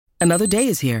Another day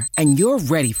is here, and you're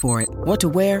ready for it. What to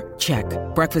wear? Check.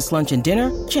 Breakfast, lunch, and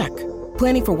dinner? Check.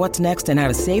 Planning for what's next and how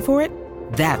to save for it?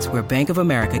 That's where Bank of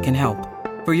America can help.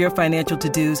 For your financial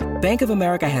to-dos, Bank of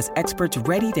America has experts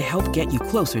ready to help get you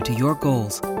closer to your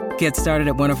goals. Get started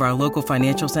at one of our local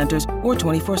financial centers or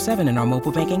 24/7 in our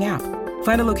mobile banking app.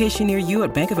 Find a location near you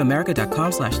at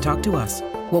bankofamerica.com/talktous.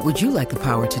 What would you like the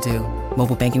power to do?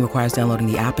 Mobile banking requires downloading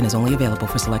the app and is only available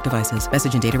for select devices.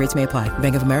 Message and data rates may apply.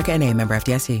 Bank of America N.A., member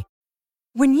FDIC.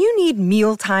 When you need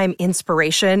mealtime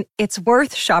inspiration, it's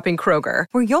worth shopping Kroger,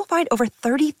 where you'll find over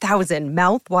 30,000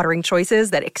 mouth-watering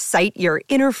choices that excite your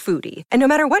inner foodie. And no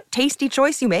matter what tasty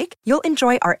choice you make, you'll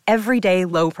enjoy our everyday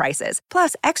low prices,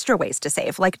 plus extra ways to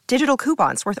save, like digital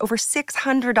coupons worth over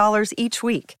 $600 each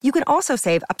week. You can also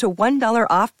save up to $1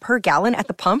 off per gallon at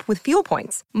the pump with fuel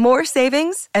points. More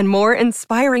savings and more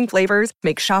inspiring flavors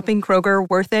make shopping Kroger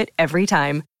worth it every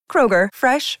time. Kroger,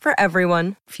 fresh for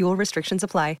everyone. Fuel restrictions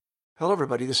apply. Hello,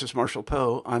 everybody. This is Marshall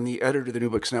Poe. I'm the editor of the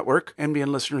New Books Network.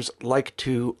 NBN listeners like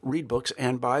to read books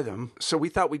and buy them. So we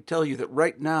thought we'd tell you that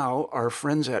right now, our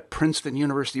friends at Princeton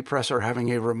University Press are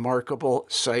having a remarkable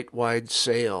site-wide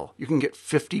sale. You can get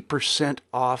 50%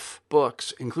 off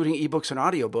books, including ebooks and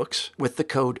audiobooks, with the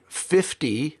code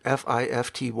 50,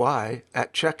 F-I-F-T-Y,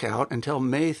 at checkout until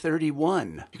May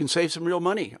 31. You can save some real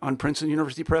money on Princeton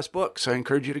University Press books. I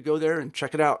encourage you to go there and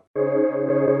check it out.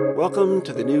 Welcome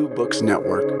to the New Books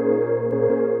Network.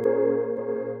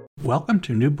 Welcome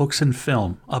to New Books and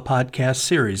Film, a podcast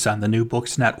series on the New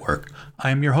Books Network. I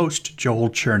am your host,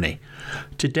 Joel Cherney.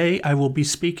 Today I will be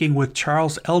speaking with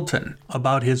Charles Elton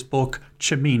about his book,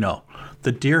 Cimino,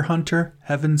 The Deer Hunter,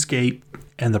 Heaven's Gate,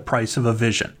 and the Price of a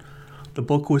Vision. The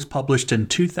book was published in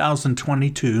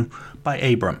 2022 by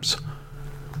Abrams.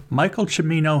 Michael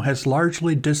Cimino has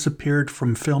largely disappeared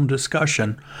from film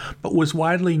discussion, but was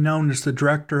widely known as the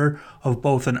director of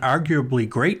both an arguably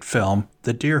great film,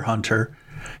 The Deer Hunter,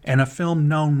 and a film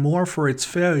known more for its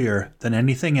failure than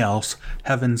anything else,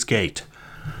 Heaven's Gate.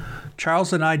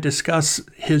 Charles and I discuss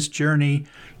his journey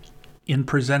in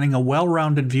presenting a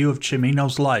well-rounded view of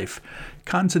Cimino's life,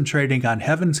 concentrating on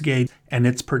Heaven's Gate and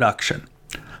its production.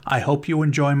 I hope you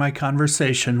enjoy my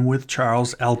conversation with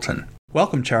Charles Elton.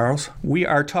 Welcome, Charles. We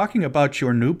are talking about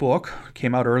your new book,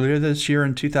 came out earlier this year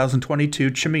in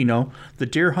 2022, Cimino, The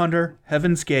Deer Hunter,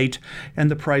 Heaven's Gate, and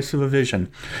the Price of a Vision.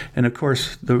 And of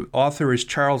course, the author is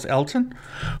Charles Elton,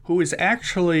 who is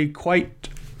actually quite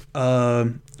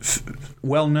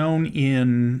well known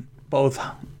in both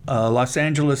Los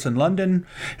Angeles and London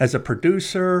as a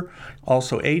producer,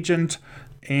 also agent,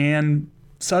 and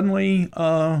suddenly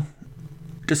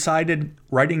decided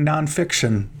writing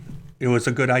nonfiction it was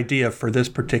a good idea for this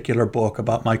particular book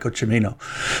about Michael Cimino.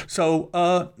 So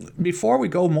before we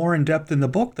go more in depth in the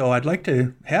book, though, I'd like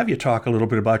to have you talk a little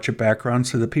bit about your background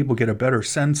so that people get a better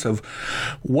sense of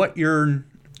what your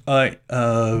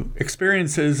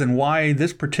experience is and why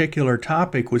this particular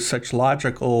topic was such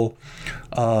logical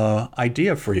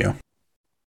idea for you.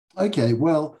 Okay,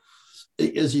 well,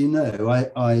 as you know,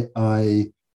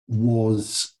 I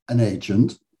was an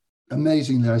agent.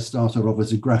 Amazingly, I started off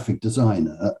as a graphic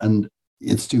designer, and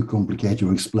it's too complicated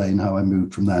to explain how I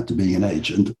moved from that to being an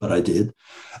agent, but I did.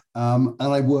 And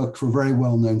I worked for a very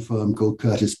well-known firm called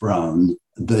Curtis Brown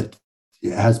that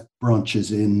has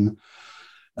branches in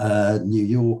New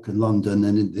York and London,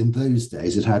 and in those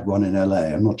days it had one in LA.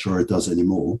 I'm not sure it does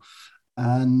anymore.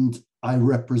 And I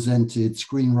represented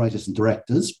screenwriters and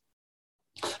directors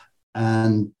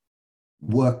and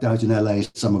worked out in LA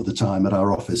some of the time at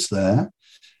our office there.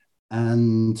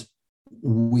 And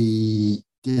we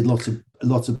did lots of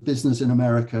business in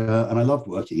America, and I loved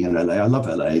working in LA. I love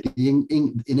LA. In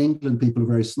England, people are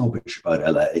very snobbish about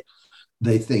LA.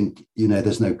 They think,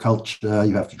 there's no culture,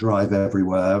 you have to drive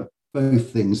everywhere.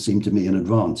 Both things seem to me an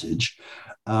advantage.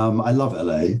 I love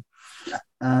LA.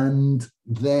 And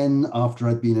then after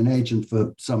I'd been an agent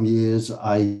for some years,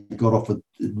 I got offered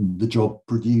the job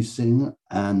producing,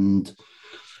 and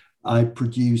I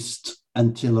produced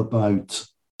until about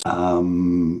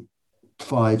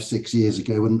 5-6 years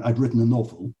ago when I'd written a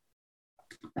novel,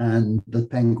 and the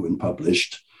Penguin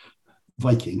published,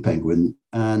 Viking Penguin,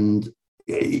 and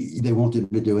they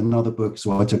wanted me to do another book,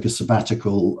 so I took a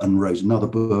sabbatical and wrote another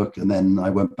book, and then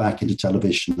I went back into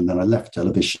television, and then I left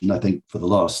television, I think, for the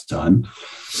last time.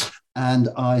 And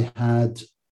I've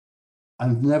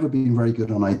never been very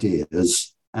good on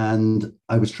ideas, and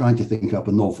I was trying to think up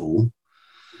a novel,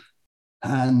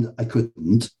 and I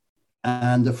couldn't.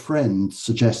 And a friend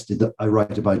suggested that I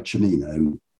write about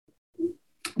Cimino.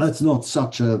 That's not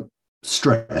such a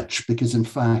stretch, because in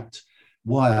fact,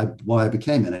 why I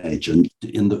became an agent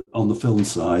on the film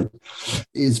side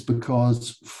is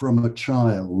because from a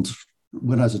child,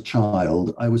 when I was a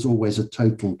child, I was always a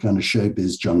total kind of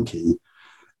showbiz junkie.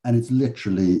 And it's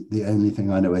literally the only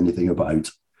thing I know anything about.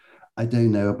 I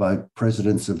don't know about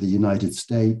presidents of the United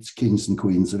States, kings and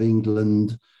queens of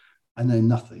England. I know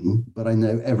nothing, but I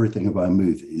know everything about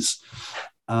movies.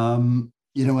 When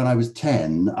I was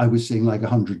 10, I was seeing like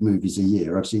 100 movies a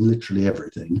year. I've seen literally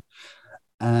everything.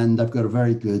 And I've got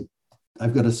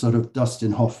a sort of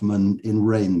Dustin Hoffman in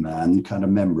Rain Man kind of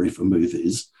memory for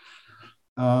movies.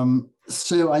 When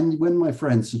my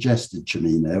friend suggested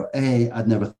Cimino, I'd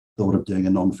never thought of doing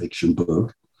a nonfiction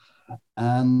book.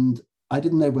 And I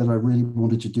didn't know whether I really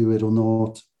wanted to do it or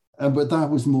not. But that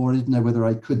was more, I didn't know whether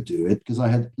I could do it because I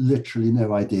had literally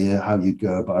no idea how you'd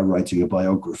go about writing a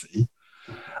biography.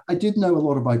 I did know a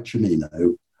lot about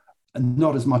Cimino, and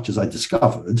not as much as I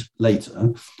discovered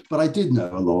later, but I did know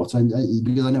a lot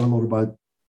because I know a lot about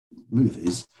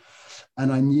movies.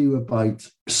 And I knew about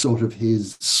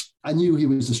I knew he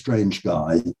was a strange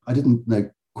guy. I didn't know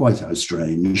quite how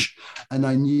strange. And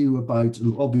I knew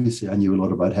obviously I knew a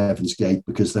lot about Heaven's Gate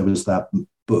because there was that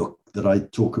book that I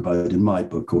talk about in my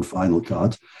book called Final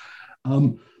Cut.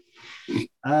 And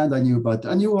I knew about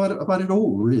it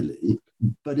all really,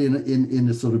 but in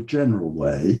a sort of general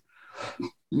way.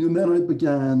 And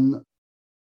then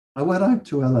I went out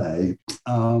to LA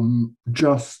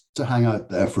just to hang out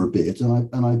there for a bit.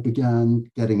 And I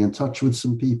began getting in touch with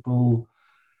some people,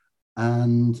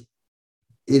 and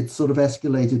it sort of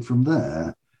escalated from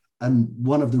there. And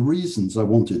one of the reasons I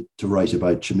wanted to write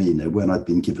about Cimino when I'd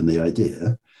been given the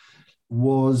idea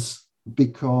was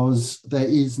because there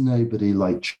is nobody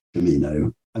like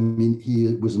Cimino. I mean,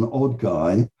 he was an odd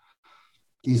guy.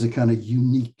 He's a kind of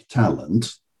unique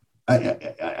talent.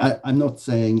 I'm not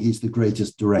saying he's the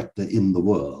greatest director in the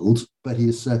world, but he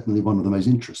is certainly one of the most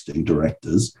interesting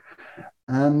directors.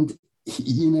 And,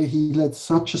 he led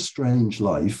such a strange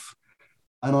life.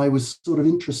 And I was sort of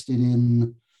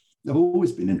I've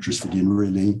always been interested in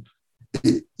really,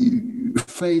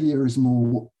 failure is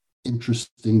more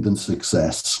interesting than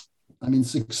success. I mean,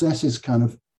 success is kind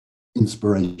of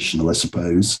inspirational, I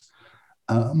suppose,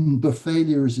 but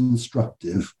failure is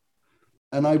instructive.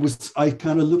 And I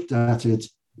kind of looked at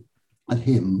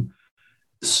him,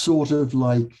 sort of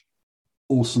like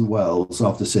Orson Welles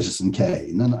after Citizen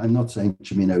Kane. And I'm not saying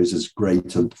Cimino is as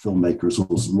great a filmmaker as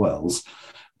Orson Welles,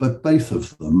 but both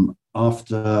of them,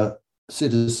 after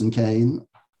Citizen Kane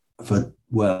for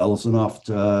Welles and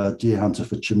after Deer Hunter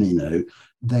for Cimino,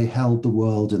 they held the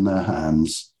world in their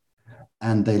hands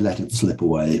and they let it slip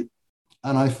away.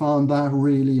 And I found that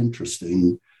really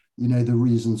interesting. The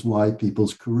reasons why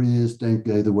people's careers don't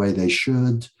go the way they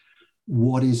should.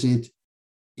 What is it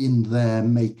in their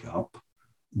makeup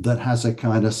that has a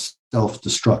kind of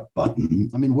self-destruct button?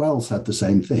 I mean, Welles had the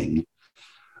same thing.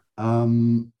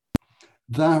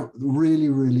 That really,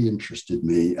 really interested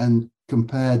me. And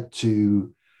compared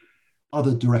to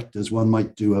other directors one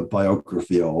might do a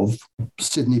biography of,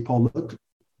 Sidney Pollack,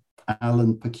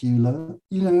 Alan Pakula,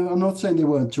 I'm not saying they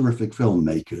weren't terrific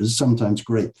filmmakers, sometimes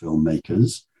great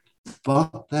filmmakers,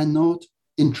 but they're not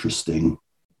interesting.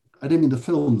 I don't mean the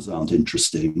films aren't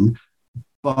interesting,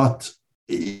 but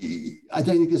I don't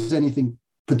think there's anything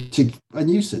particular. I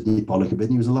knew Sidney Pollack a bit,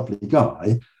 and he was a lovely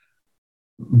guy,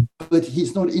 but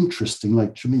he's not interesting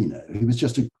like Cimino. He was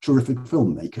just a terrific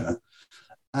filmmaker.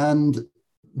 And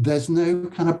there's no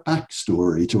kind of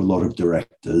backstory to a lot of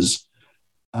directors.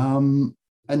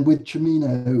 And with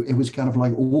Cimino, it was kind of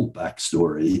like all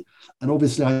backstory. And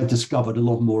obviously I discovered a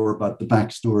lot more about the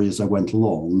backstory as I went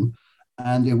along.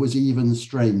 And it was even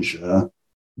stranger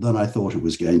than I thought it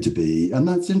was going to be. And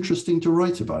that's interesting to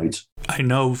write about. I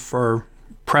know for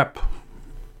prep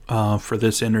for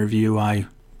this interview, I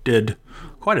did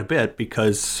quite a bit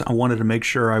because I wanted to make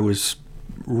sure I was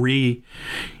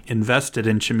reinvested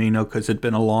in Cimino because it'd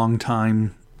been a long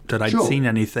time that I'd seen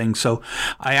anything. So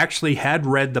I actually had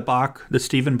read the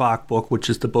Stephen Bach book, which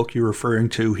is the book you're referring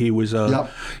to. He was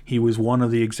he was one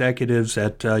of the executives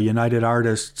at United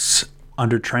Artists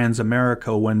under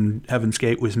Transamerica when Heaven's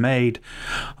Gate was made.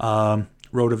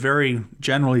 Wrote a very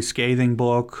generally scathing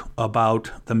book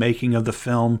about the making of the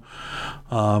film,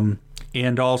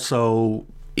 and also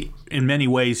in many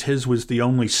ways his was the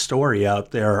only story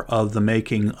out there of the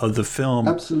making of the film.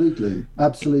 Absolutely.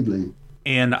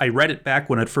 And I read it back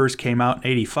when it first came out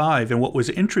in 1985, and what was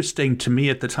interesting to me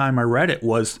at the time I read it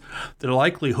was the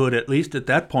likelihood, at least at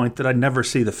that point, that I'd never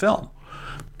see the film,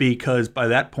 because by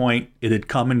that point it had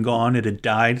come and gone, it had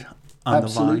died on the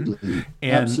vine.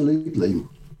 Absolutely.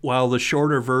 while the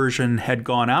shorter version had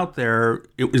gone out there,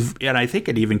 it was, and I think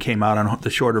it even came out on, the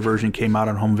shorter version came out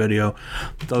on home video.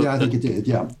 I think it did,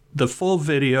 yeah. The full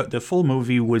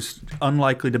movie was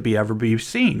unlikely to ever be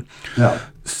seen. Yeah.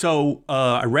 So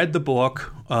I read the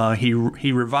book.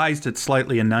 He revised it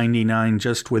slightly in '99,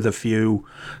 just with a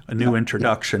new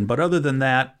introduction. Yeah. But other than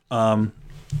that,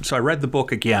 so I read the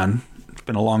book again. It's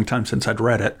been a long time since I'd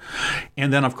read it.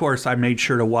 And then, of course, I made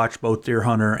sure to watch both Deer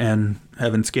Hunter and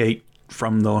Heaven's Gate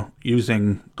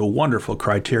using the wonderful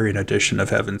Criterion edition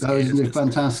of Heaven's Gate. Isn't it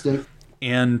fantastic?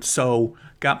 And so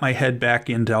got my head back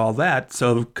into all that.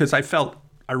 So, because I felt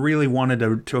I really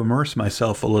wanted to immerse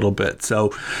myself a little bit.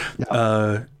 So,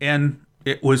 and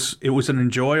it was an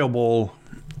enjoyable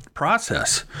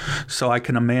process. So I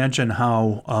can imagine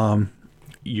how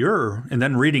and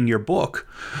then reading your book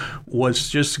was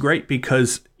just great,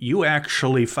 because you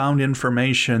actually found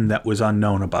information that was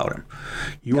unknown about him.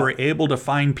 You were able to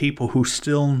find people who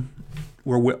still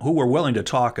who were willing to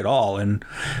talk at all. And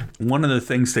one of the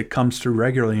things that comes through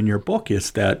regularly in your book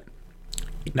is that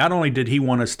not only did he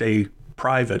want to stay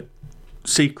private,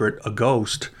 secret, a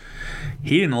ghost,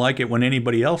 he didn't like it when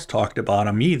anybody else talked about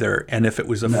him either. And if it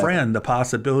was a friend, the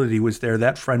possibility was there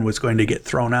that friend was going to get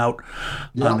thrown out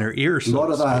on their ears. A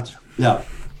lot of that. Yeah.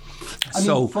 I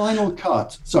mean, Final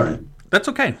Cut. Sorry. That's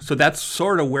okay. So that's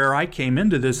sort of where I came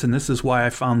into this, and this is why I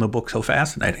found the book so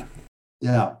fascinating.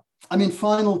 Yeah. I mean,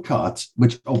 Final Cut,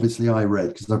 which obviously I read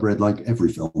because I've read like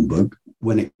every film book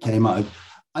when it came out.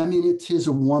 I mean, it is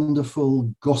a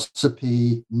wonderful,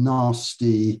 gossipy,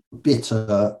 nasty,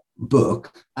 bitter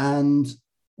book. And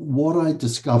what I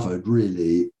discovered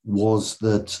really was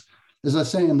that, as I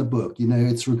say in the book,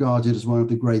 it's regarded as one of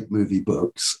the great movie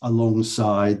books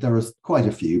alongside, there are quite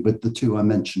a few, but the two I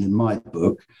mentioned in my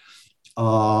book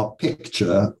are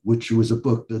Picture, which was a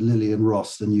book that Lillian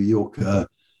Ross, the New Yorker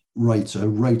writer,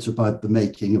 wrote about the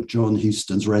making of John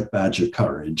Huston's Red Badger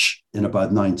Courage in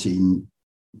about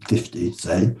 1950,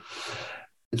 say.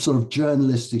 It's sort of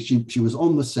journalistic. She was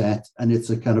on the set, and it's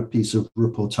a kind of piece of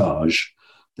reportage.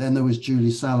 Then there was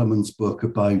Julie Salamon's book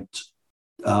about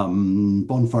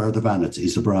Bonfire of the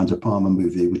Vanities, the Brian De Palma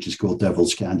movie, which is called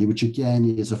Devil's Candy, which again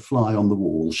is a fly on the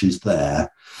wall. She's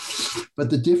there. But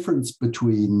the difference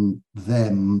between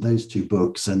those two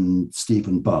books, and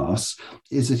Stephen Bass,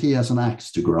 is that he has an axe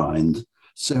to grind.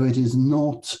 So it is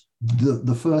not,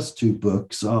 the first two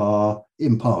books are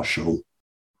impartial.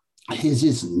 His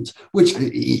isn't, which,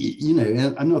 he's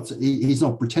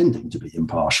not pretending to be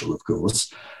impartial, of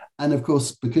course. And of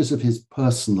course, because of his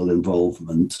personal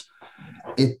involvement,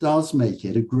 it does make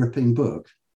it a gripping book.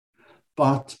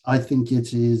 But I think he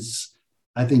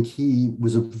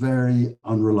was a very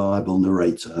unreliable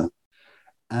narrator.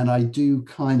 And I do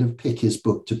kind of pick his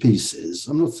book to pieces.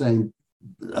 I'm not saying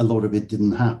a lot of it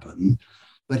didn't happen,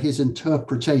 but his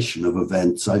interpretation of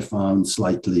events I found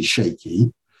slightly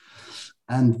shaky.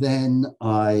 And then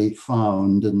I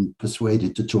found and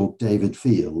persuaded to talk David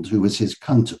Field, who was his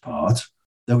counterpart.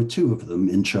 There were two of them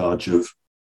in charge of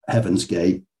Heaven's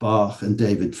Gate, Bach and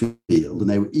David Field, and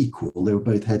they were equal. They were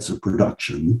both heads of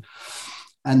production.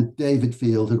 And David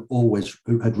Field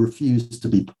had refused to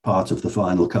be part of the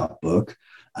Final Cut book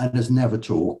and has never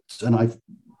talked. And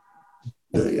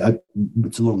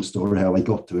it's a long story how I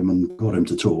got to him and got him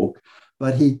to talk,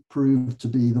 but he proved to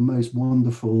be the most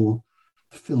wonderful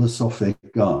philosophic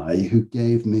guy who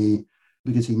gave me,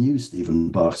 because he knew Stephen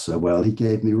Bach so well, he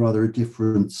gave me rather a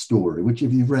different story, which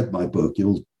if you've read my book,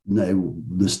 you'll know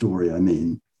the story I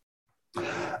mean.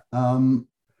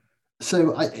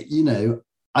 So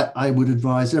I would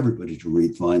advise everybody to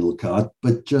read Final Cut,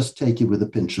 but just take it with a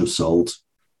pinch of salt,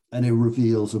 and it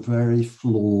reveals a very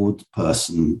flawed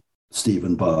person,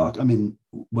 Stephen Bach. I mean,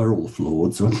 we're all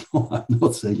flawed, so I'm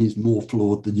not saying he's more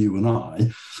flawed than you and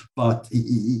I, but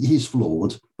he's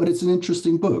flawed. But it's an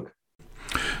interesting book.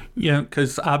 Yeah,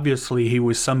 because obviously he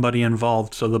was somebody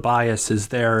involved, so the bias is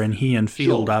there, and he and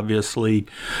Field obviously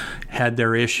had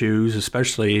their issues,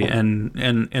 especially, and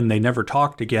they never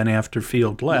talked again after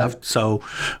Field left. Yeah.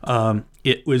 So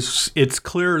it's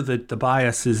clear that the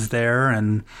bias is there,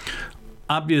 and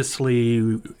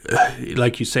obviously,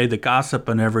 like you say, the gossip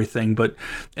and everything. But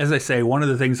as I say, one of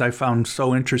the things I found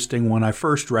so interesting when I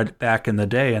first read it back in the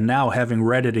day, and now having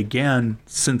read it again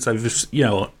since I've,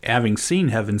 having seen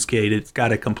Heaven's Gate, it's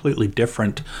got a completely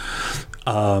different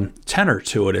tenor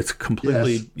to it. It's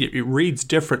completely, it reads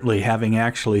differently having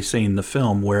actually seen the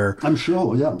film, where I'm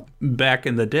sure, back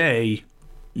in the day,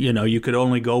 you could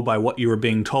only go by what you were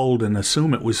being told and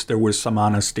assume there was some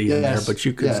honesty in there, but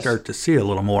you could start to see a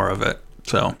little more of it.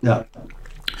 So,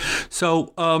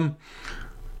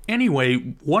 Anyway,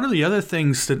 one of the other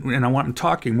things that, and I'm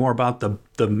talking more about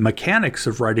the mechanics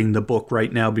of writing the book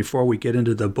right now before we get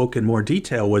into the book in more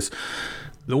detail, was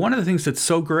one of the things that's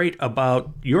so great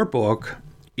about your book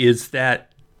is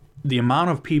that the amount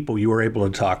of people you were able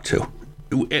to talk to.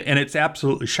 And it's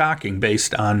absolutely shocking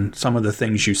based on some of the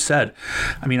things you said.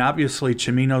 I mean, obviously,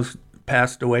 Cimino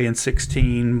passed away in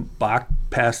 2016. Bach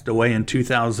passed away in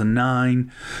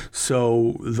 2009.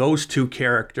 So those two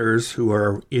characters who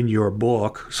are in your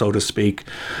book, so to speak,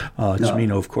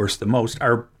 Cimino, of course, the most,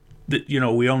 are,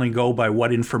 we only go by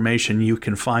what information you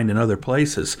can find in other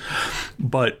places.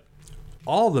 But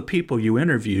all the people you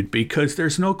interviewed, because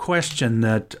there's no question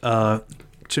that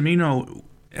Cimino,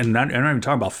 and I'm not even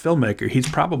talking about filmmaker, he's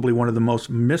probably one of the most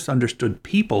misunderstood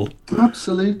people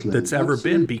that's ever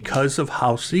been, because of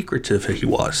how secretive he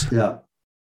was. Yeah.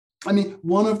 I mean,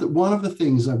 one of the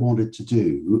things I wanted to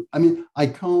do, I mean,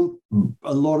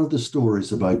 a lot of the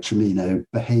stories about Cimino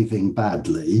behaving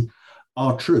badly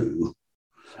are true.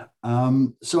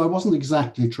 So I wasn't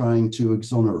exactly trying to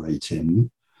exonerate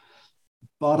him,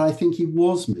 but I think he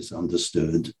was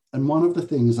misunderstood. And one of the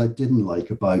things I didn't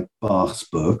like about Bach's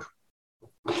book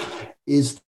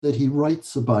is that he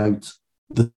writes about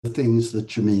the things that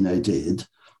Cimino did,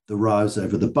 the rows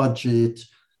over the budget,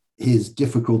 his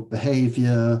difficult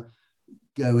behavior,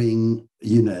 going,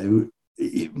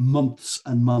 months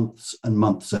and months and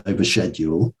months over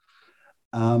schedule.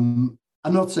 I'm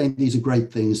not saying these are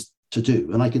great things to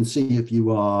do, and I can see if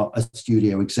you are a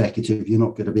studio executive, you're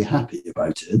not going to be happy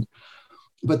about it.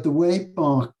 But the way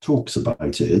Bach talks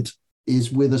about it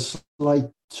is with a slight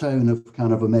tone of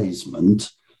kind of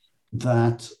amazement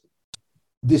that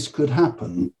this could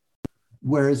happen,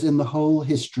 whereas in the whole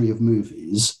history of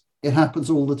movies, it happens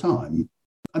all the time.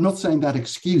 I'm not saying that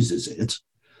excuses it,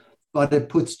 but it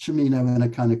puts Cimino in a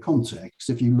kind of context.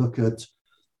 If you look at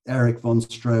Erich von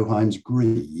Stroheim's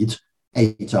Greed,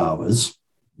 8 hours,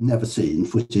 never seen,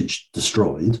 footage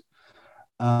destroyed.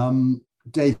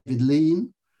 David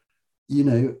Lean,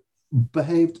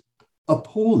 behaved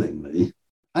appallingly.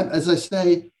 And as I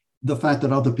say, the fact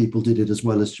that other people did it as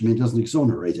well as Cimino doesn't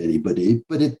exonerate anybody,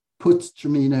 but it puts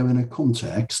Cimino in a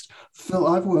context. Phil,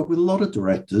 I've worked with a lot of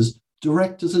directors.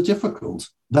 Directors are difficult.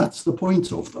 That's the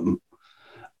point of them.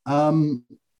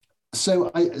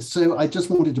 So I just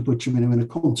wanted to put Cimino in a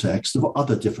context of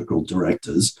other difficult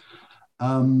directors.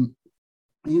 Ryan's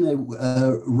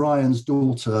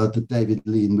Daughter, the David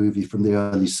Lean movie from the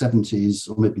early 70s,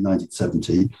 or maybe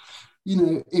 1970,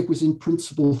 it was in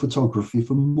principal photography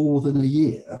for more than a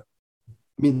year.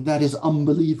 I mean, that is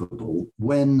unbelievable.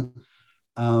 When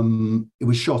it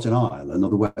was shot in Ireland, on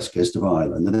the west coast of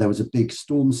Ireland, and there was a big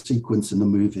storm sequence in the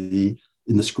movie,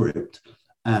 in the script,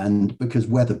 and because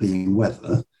weather being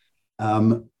weather,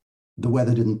 the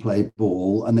weather didn't play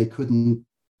ball, and they couldn't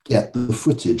get the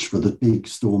footage for the big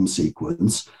storm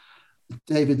sequence.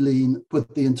 David Lean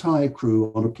put the entire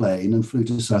crew on a plane and flew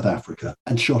to South Africa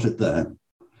and shot it there.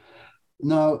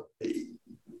 Now,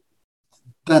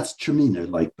 that's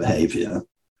Cimino-like behavior.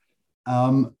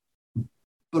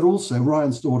 But also,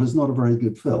 Ryan's Daughter is not a very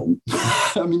good film.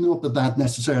 I mean, not that that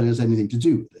necessarily has anything to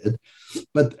do with it.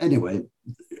 But anyway,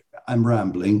 I'm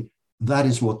rambling. That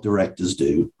is what directors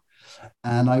do.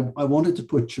 And I wanted to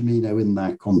put Cimino in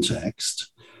that context.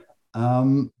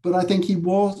 But I think he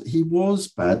was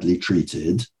badly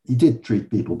treated. He did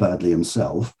treat people badly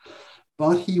himself.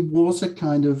 But he was a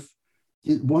kind of,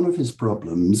 one of his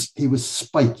problems, he was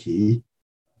spiky,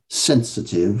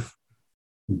 sensitive,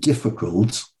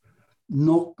 difficult,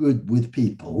 not good with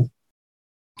people,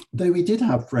 though he did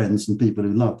have friends and people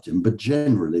who loved him, but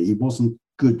generally he wasn't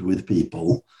good with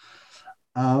people.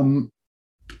 And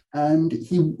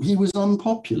he was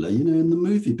unpopular, in the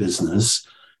movie business.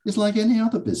 It's like any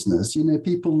other business,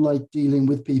 people like dealing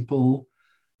with people,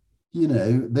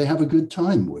 they have a good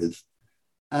time with.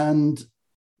 And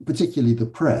particularly the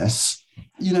press,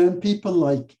 people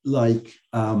like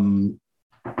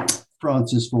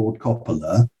Francis Ford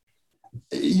Coppola,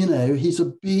 he's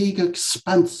a big,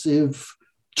 expansive,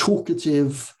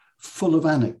 talkative, full of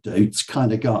anecdotes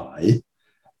kind of guy.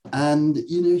 And,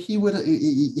 he would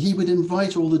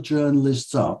invite all the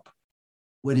journalists up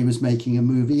when he was making a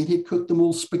movie, and he'd cook them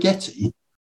all spaghetti,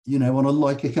 on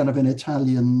a kind of an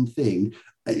Italian thing.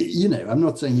 I'm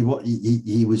not saying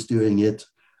he was doing it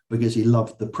because he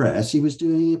loved the press. He was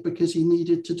doing it because he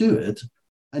needed to do it.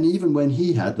 And even when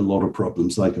he had a lot of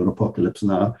problems, like on Apocalypse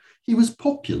Now, he was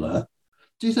popular.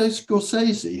 Tito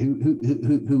Scorsese,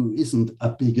 who isn't a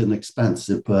big and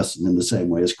expansive person in the same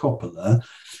way as Coppola,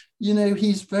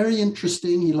 he's very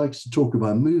interesting. He likes to talk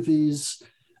about movies.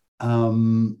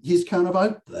 He's kind of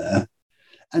out there.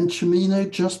 And Cimino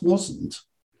just wasn't.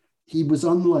 he was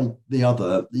unlike the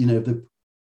other, the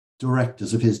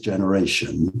directors of his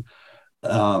generation,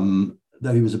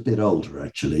 though he was a bit older,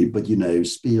 actually. But,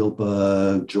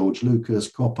 Spielberg, George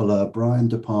Lucas, Coppola, Brian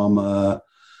De Palma,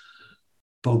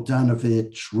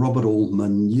 Bogdanovich, Robert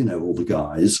Altman, all the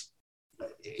guys.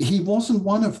 He wasn't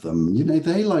one of them.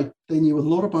 They knew a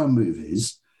lot about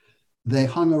movies. They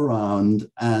hung around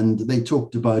and they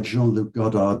talked about Jean-Luc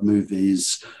Godard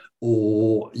movies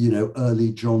or,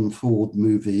 early John Ford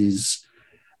movies.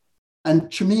 And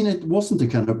Cimino wasn't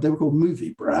they were called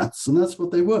movie brats, and that's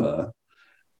what they were.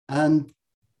 And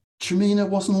Cimino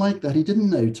wasn't like that. He didn't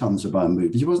know tons about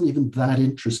movies. He wasn't even that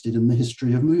interested in the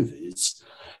history of movies.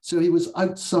 So he was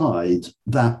outside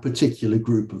that particular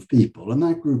group of people. And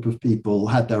that group of people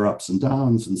had their ups and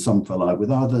downs, and some fell out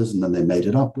with others, and then they made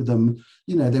it up with them.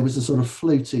 There was a sort of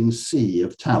floating sea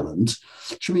of talent.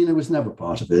 Cimino was never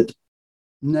part of it,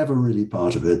 never really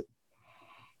part of it.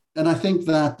 And I think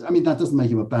that doesn't make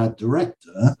him a bad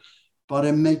director, but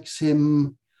it makes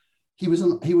him, he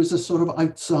was a sort of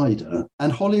outsider.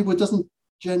 And Hollywood doesn't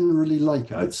generally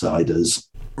like outsiders.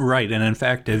 Right. And in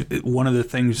fact, one of the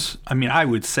things, I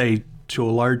would say to a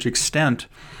large extent,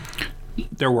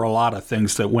 there were a lot of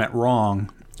things that went wrong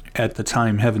at the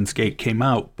time Heaven's Gate came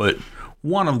out. But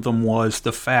one of them was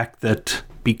the fact that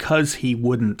because he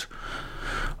wouldn't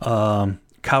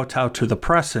kowtow to the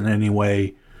press in any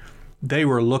way, they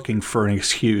were looking for an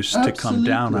excuse to come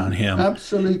down on him.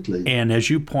 Absolutely. And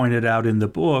as you pointed out in the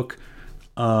book,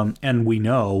 and we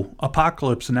know,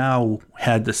 Apocalypse Now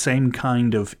had the same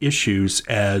kind of issues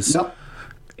as,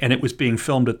 and it was being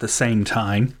filmed at the same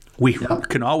time. We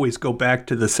can always go back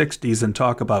to the 60s and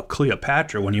talk about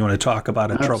Cleopatra when you want to talk about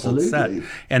a troubled set.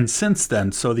 And since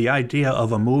then, so the idea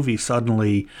of a movie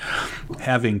suddenly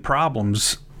having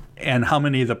problems, and how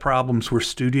many of the problems were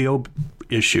studio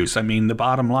issues. The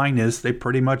bottom line is they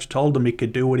pretty much told him he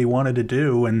could do what he wanted to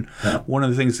do. And one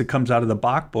of the things that comes out of the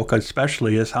Bach book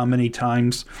especially is how many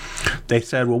times they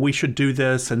said, well, we should do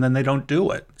this, and then they don't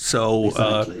do it. So,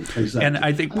 exactly. And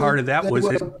I think part of that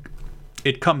was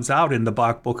it comes out in the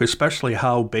Bach book, especially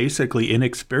how basically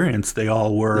inexperienced they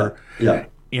all were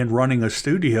in running a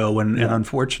studio. And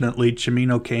unfortunately,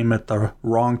 Cimino came at the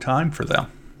wrong time for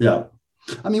them. Yeah.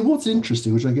 What's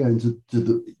interesting, which I go into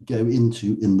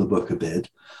in the book a bit,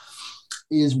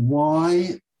 is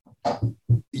why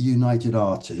United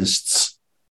Artists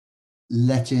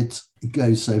let it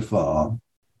go so far.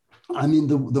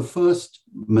 The first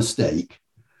mistake,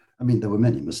 there were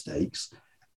many mistakes,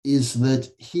 is that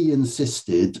he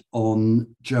insisted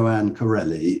on Joanne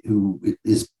Corelli, who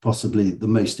is possibly the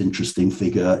most interesting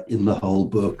figure in the whole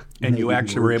book. And you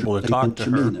actually were able to talk to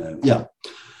her. Yeah.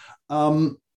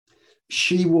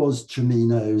 She was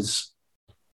Cimino's,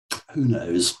 who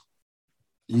knows,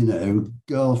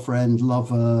 girlfriend,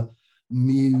 lover,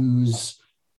 muse,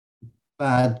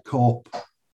 bad cop,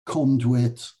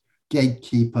 conduit,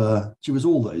 gatekeeper. She was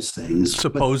all those things.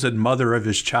 Supposed mother of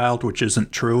his child, which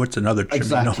isn't true. It's another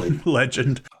Cimino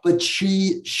legend. But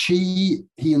he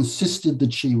insisted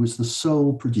that she was the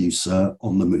sole producer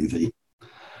on the movie.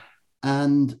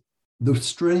 And the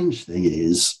strange thing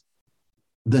is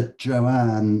that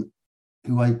Joanne,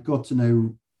 who I got to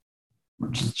know,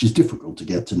 she's difficult to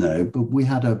get to know, but we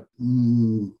had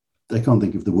I can't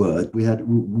think of the word.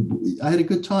 I had a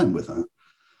good time with her.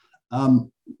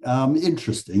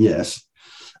 Interesting, yes.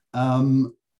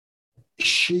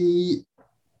 She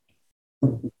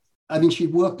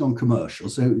worked on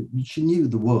commercials, so she knew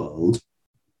the world,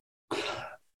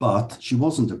 but she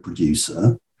wasn't a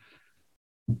producer.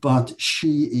 But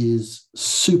she is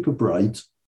super bright,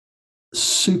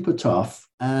 super tough,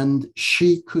 and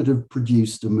she could have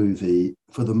produced a movie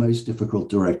for the most difficult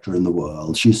director in the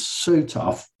world. She's so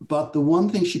tough. But the one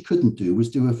thing she couldn't do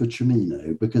was do it for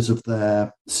Cimino because of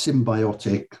their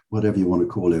symbiotic, whatever you want to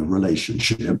call it,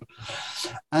 relationship.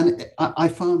 And I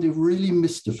found it really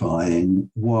mystifying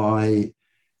why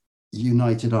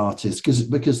United Artists,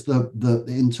 because the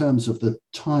in terms of the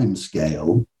time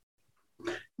scale,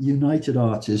 United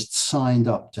Artists signed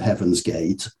up to Heaven's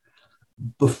Gate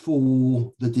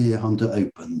before The Deer Hunter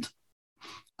opened.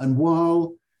 And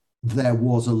while there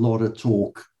was a lot of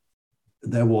talk,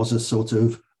 there was a sort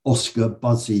of Oscar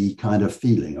buzzy kind of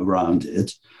feeling around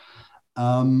it.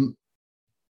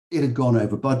 It had gone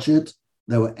over budget.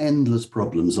 There were endless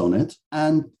problems on it.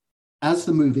 And as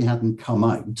the movie hadn't come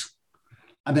out,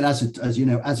 as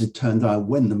it turned out,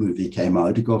 when the movie came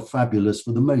out, it got fabulous,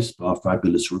 for the most part,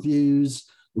 fabulous reviews.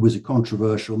 It was a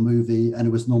controversial movie, and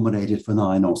it was nominated for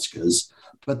 9 Oscars.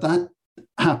 But that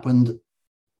happened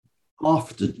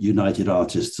after United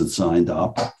Artists had signed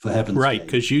up for Heaven's Gate. Right,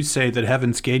 because you say that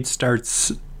Heaven's Gate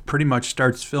starts pretty much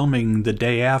starts filming the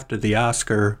day after the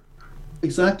Oscar.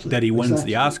 Exactly. That he wins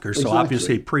the Oscar. So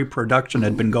obviously pre-production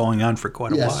had been going on for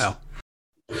quite a while.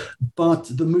 But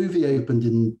the movie opened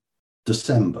in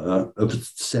December of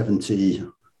 78.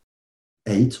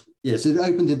 Yes, it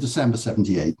opened in December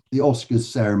 78. The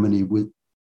Oscars ceremony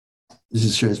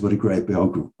this shows what a great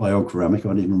biographer I am. I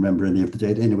can't even remember any of the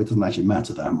date. Anyway, it doesn't actually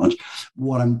matter that much.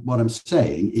 What I'm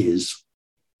saying is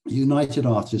United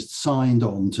Artists signed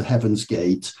on to Heaven's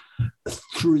Gate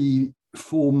 3-4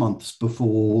 months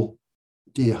before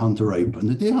Deer Hunter opened.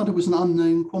 The Deer Hunter was an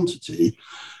unknown quantity.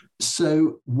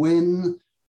 So when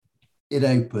it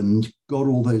opened, got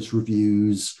all those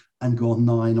reviews and got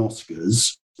 9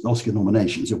 Oscar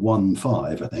nominations. It won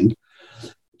 5, I think.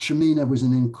 Cimino was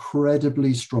in an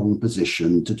incredibly strong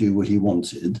position to do what he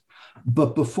wanted.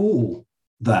 But before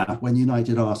that, when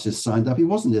United Artists signed up, he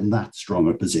wasn't in that strong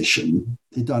a position.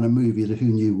 He'd done a movie that who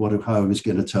knew how it was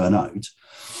going to turn out.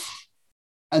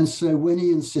 And so when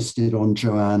he insisted on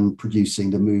Joanne producing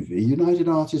the movie, United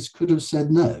Artists could have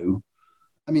said no.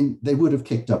 I mean, they would have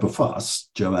kicked up a fuss,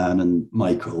 Joanne and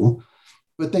Michael,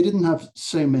 but they didn't have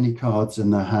so many cards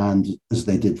in their hand as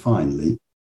they did finally.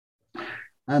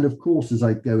 And of course, as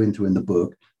I go into in the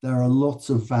book, there are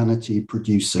lots of vanity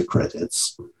producer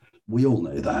credits. We all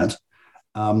know that.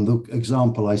 The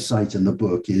example I cite in the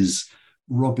book is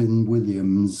Robin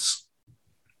Williams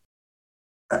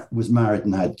was married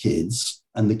and had kids,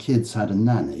 and the kids had a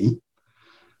nanny.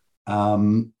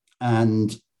 And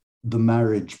the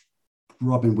marriage,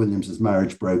 Robin Williams'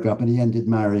 marriage broke up and he ended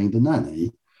marrying the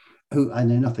nanny, who I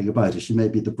know nothing about her. She may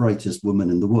be the brightest woman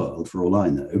in the world, for all I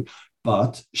know,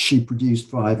 but she produced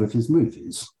 5 of his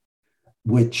movies,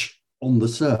 which on the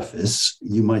surface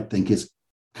you might think is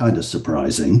kind of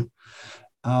surprising.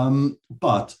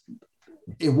 But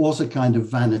it was a kind of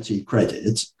vanity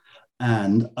credit.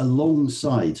 And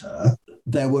alongside her,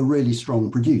 there were really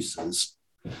strong producers.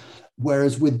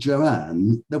 Whereas with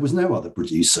Joanne, there was no other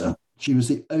producer. She was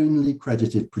the only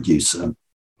credited producer.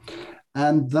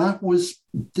 And that was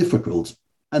difficult.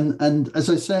 And as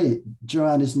I say,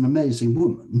 Joanne is an amazing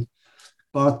woman,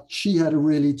 but she had a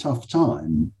really tough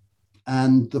time.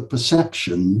 And the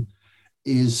perception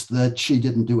is that she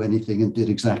didn't do anything and did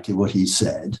exactly what he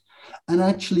said. And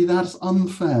actually, that's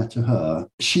unfair to her.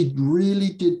 She really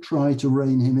did try to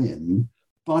rein him in,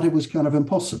 but it was kind of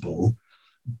impossible.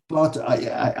 But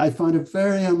I find it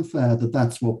very unfair that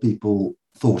that's what people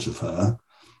thought of her.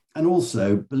 And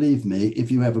also, believe me, if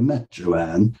you ever met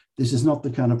Joanne, this is not the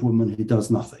kind of woman who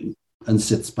does nothing and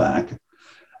sits back.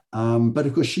 But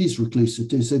of course, she's reclusive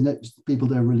too, so people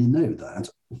don't really know that.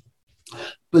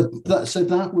 But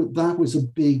that was a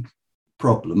big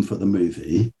problem for the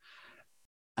movie.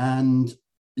 And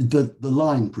the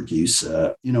line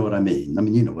producer, you know what I mean? I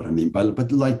mean, you know what I mean,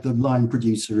 but like the line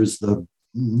producer is the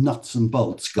nuts and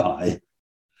bolts guy.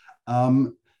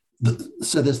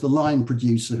 So there's the line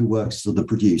producer who works for the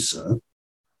producer.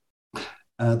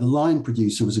 The line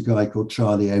producer was a guy called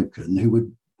Charlie Oaken,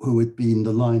 who had been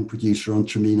the line producer on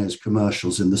Cimino's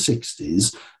commercials in the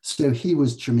 60s. So he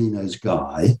was Cimino's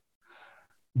guy.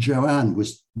 Joanne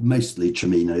was mostly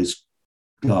Cimino's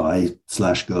guy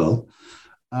 / girl.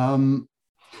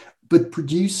 But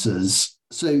producers,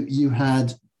 so you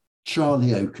had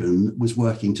Charlie Oaken was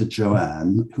working to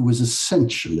Joanne, who was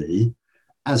essentially,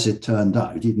 as it turned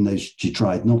out, even though she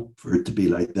tried not for it to be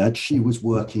like that, she was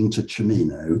working to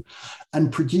Cimino.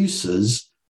 And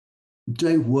producers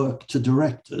don't work to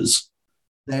directors.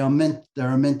 There are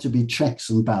meant to be checks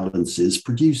and balances.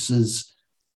 Producers,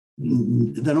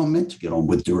 they're not meant to get on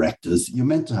with directors. You're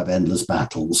meant to have endless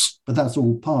battles, but that's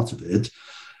all part of it.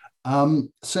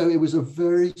 So it was a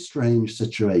very strange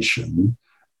situation.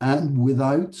 And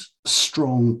without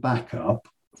strong backup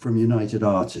from United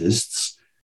Artists,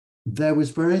 there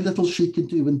was very little she could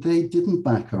do, and they didn't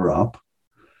back her up.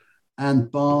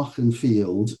 And Bach and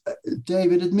Field,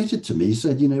 David admitted to me, he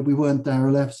said, we weren't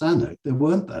Darryl F. Zanuck. They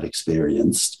weren't that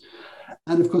experienced.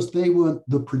 And of course, they weren't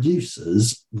the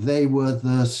producers. They were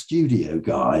the studio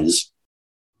guys.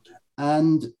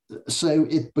 And so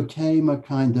it became a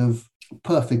kind of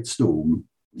perfect storm,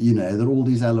 that all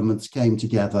these elements came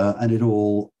together and it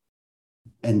all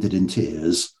ended in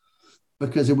tears,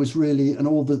 because it was really, and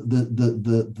all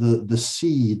the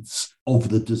seeds of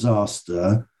the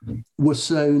disaster were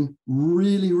sown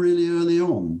really, really early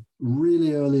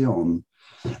on.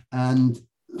 And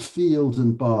Field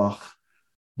and Bach,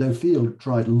 though Field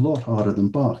tried a lot harder than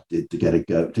Bach did to get it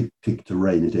to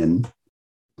rein it in,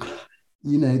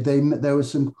 there were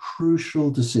some crucial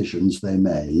decisions they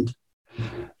made,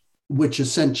 which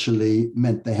essentially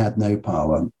meant they had no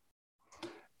power.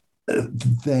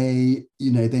 They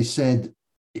said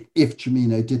if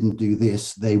Cimino didn't do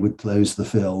this, they would close the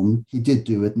film. He did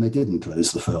do it, and they didn't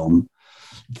close the film.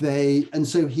 And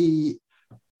so he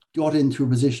got into a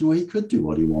position where he could do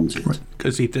what he wanted.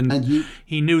 Because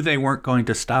he knew they weren't going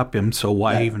to stop him, so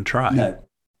why even try? No.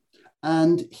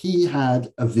 And he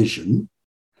had a vision.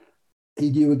 He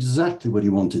knew exactly what he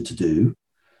wanted to do.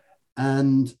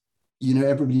 And,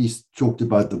 everybody's talked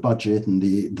about the budget and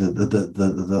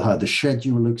how the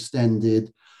schedule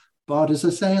extended. But as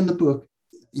I say in the book,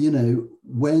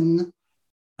 when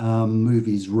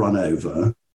movies run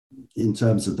over in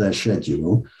terms of their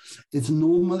schedule, it's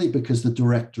normally because the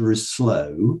director is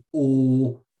slow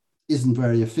or isn't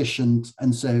very efficient.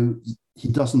 And so he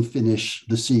doesn't finish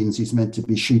the scenes he's meant to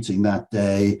be shooting that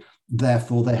day.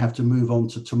 Therefore, they have to move on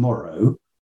to tomorrow.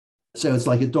 So it's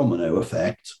like a domino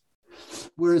effect.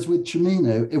 Whereas with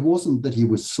Cimino, it wasn't that he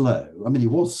was slow. I mean, he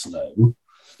was slow,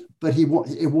 but it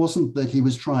wasn't that he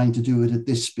was trying to do it at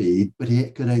this speed, but he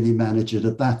could only manage it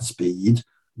at that speed.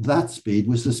 That speed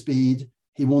was the speed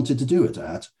he wanted to do it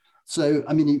at. So,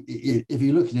 I mean, if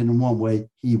you look at it in one way,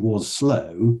 he was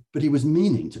slow, but he was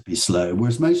meaning to be slow,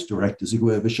 whereas most directors who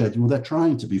go over schedule, they're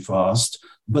trying to be fast,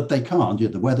 but they can't.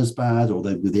 The weather's bad or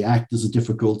the actors are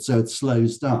difficult, so it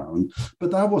slows down.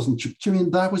 But that wasn't,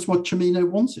 that was what Cimino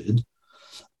wanted.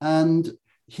 And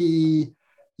he,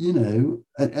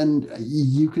 and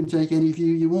you can take any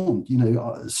view you want.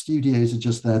 Studios are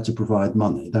just there to provide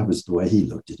money. That was the way he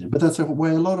looked at it. But that's the way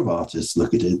a lot of artists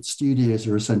look at it. Studios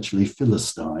are essentially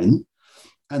Philistine,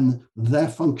 and their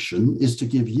function is to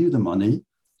give you the money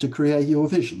to create your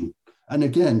vision. And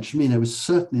again, Cimino was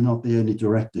certainly not the only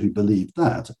director who believed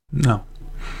that. No.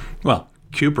 Well,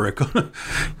 Kubrick,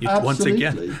 once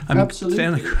again,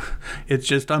 absolutely. It's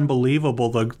just unbelievable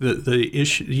the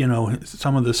issue,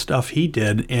 some of the stuff he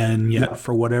did, and yet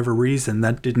for whatever reason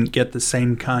that didn't get the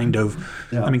same kind of.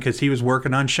 I mean, because he was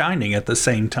working on Shining at the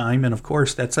same time, and of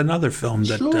course that's another film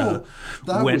that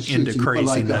went into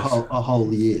craziness for like a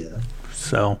whole year.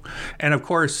 So, and of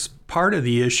course, part of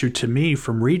the issue to me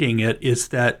from reading it is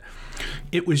that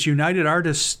it was United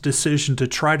Artists' decision to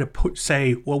try to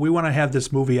say, well, we want to have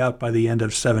this movie out by the end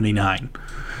of '79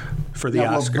 for the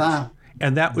Oscars,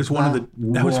 and that was one of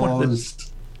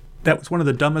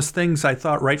the dumbest things I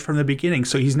thought right from the beginning.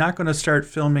 So he's not going to start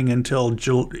filming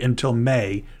until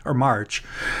May or March,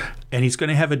 and he's going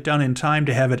to have it done in time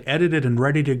to have it edited and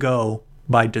ready to go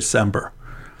by December.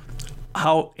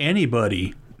 How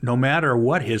anybody, no matter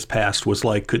what his past was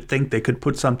like, could think they could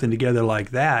put something together like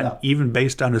that, even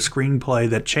based on a screenplay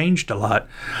that changed a lot.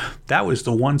 That was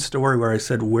the one story where I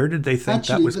said, where did they think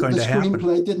that was going to happen? The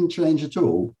screenplay didn't change at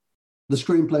all. The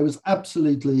screenplay was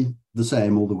absolutely the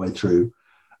same all the way through.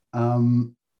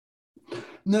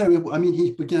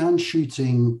 He began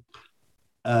shooting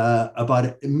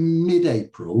about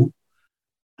mid-April,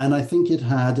 and I think it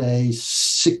had a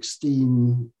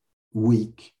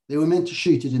 16-week. They were meant to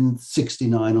shoot it in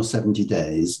 69 or 70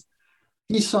 days.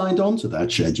 He signed on to that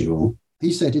schedule.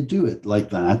 He said he'd do it like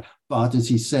that. But as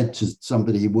he said to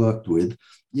somebody he worked with,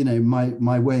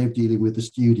 my way of dealing with the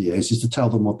studios is to tell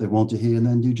them what they want to hear and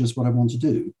then do just what I want to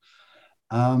do.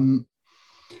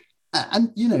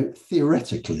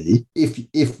 Theoretically,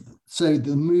 if so,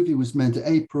 the movie was meant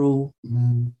to April,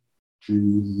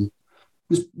 June,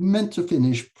 was meant to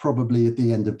finish probably at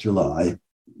the end of July.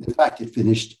 In fact, it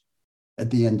finished at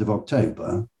the end of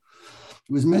October.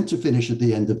 It was meant to finish at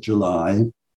the end of July,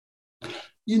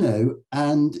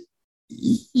 and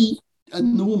a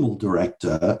normal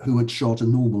director who had shot a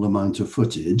normal amount of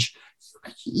footage,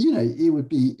 it would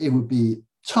be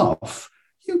tough.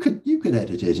 You could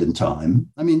edit it in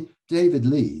time. I mean, David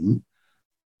Lean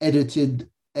edited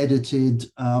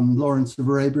Lawrence of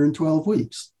Arabia in 12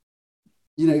 weeks.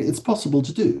 It's possible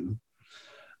to do.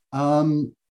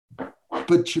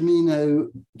 But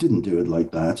Cimino didn't do it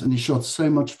like that. And he shot so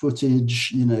much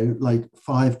footage, like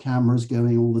 5 cameras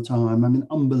going all the time. I mean,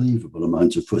 unbelievable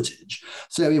amount of footage.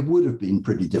 So it would have been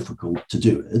pretty difficult to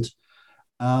do it.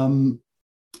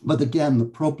 But again, the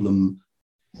problem,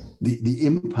 the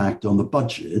impact on the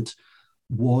budget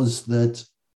was that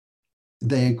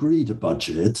they agreed a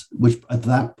budget, which at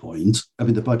that point, I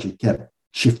mean, the budget kept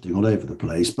shifting all over the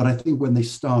place. But I think when they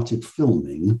started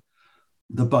filming,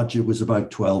 the budget was about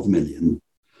 12 million.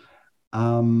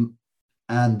 And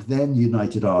then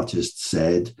United Artists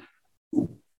said,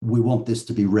 we want this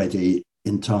to be ready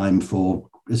in time for,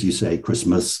 as you say,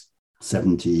 Christmas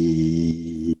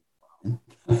 70.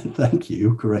 Thank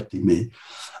you, correcting me.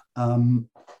 And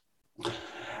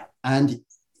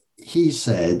he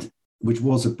said, which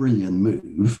was a brilliant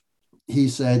move, he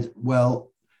said,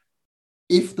 well,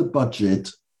 if the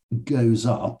budget goes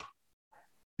up,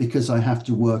 because I have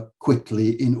to work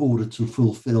quickly in order to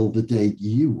fulfill the date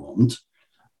you want,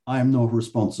 I am not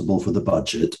responsible for the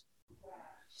budget.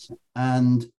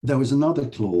 And there was another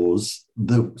clause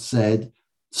that said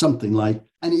something like,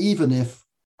 and even if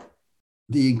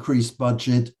the increased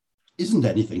budget isn't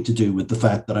anything to do with the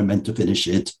fact that I meant to finish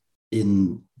it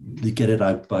get it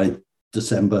out by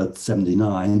December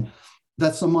 79,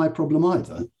 that's not my problem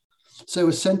either. So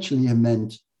essentially it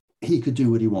meant he could do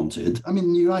what he wanted. I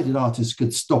mean, United Artists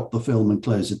could stop the film and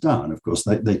close it down. Of course,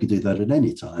 they could do that at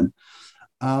any time.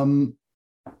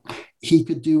 He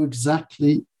could do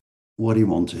exactly what he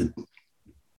wanted.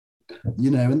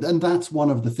 And that's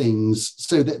one of the things.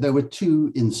 So there were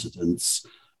two incidents.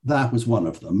 That was one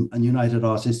of them. And United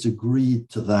Artists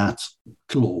agreed to that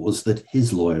clause that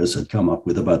his lawyers had come up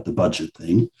with about the budget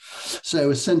thing. So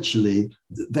essentially,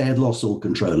 they had lost all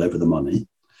control over the money.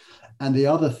 And the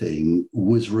other thing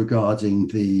was regarding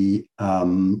the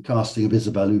casting of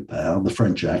Isabelle Huppert, the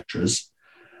French actress.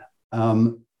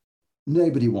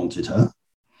 Nobody wanted her.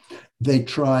 They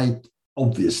tried,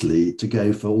 obviously, to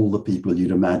go for all the people you'd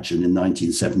imagine in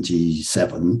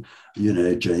 1977,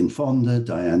 Jane Fonda,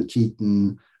 Diane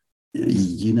Keaton,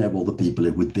 all the people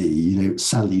it would be,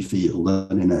 Sally Field,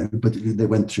 but they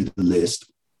went through the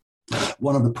list.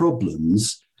 One of the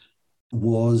problems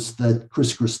was that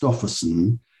Chris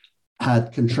Christopherson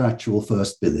had contractual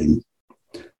first billing,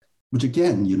 which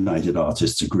again, United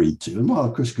Artists agreed to. And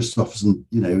while Chris Christopherson,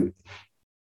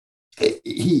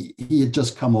 he had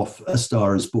just come off A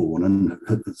Star Is Born, and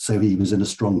so he was in a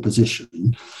strong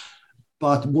position.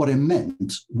 But what it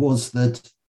meant was that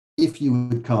if you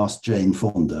would cast Jane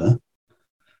Fonda,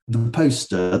 the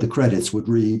poster, the credits would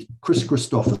read Chris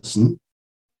Christopherson,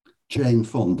 Jane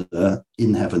Fonda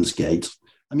in Heaven's Gate.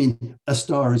 I mean, A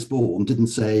Star Is Born didn't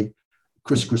say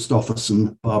Chris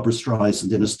Christopherson, Barbara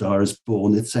Streisand in A Star Is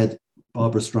Born. It said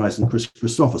Barbara Streisand, Chris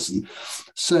Christopherson.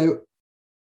 So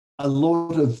a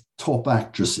lot of top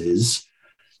actresses,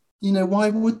 why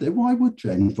would they? Why would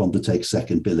Jane Fonda take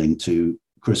second billing to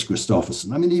Chris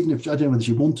Christopherson? I mean, even if I don't know whether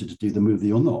she wanted to do the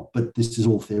movie or not, but this is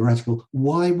all theoretical.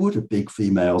 Why would a big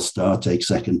female star take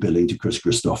second billing to Chris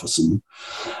Christopherson?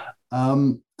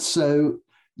 So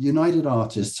United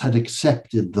Artists had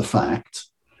accepted the fact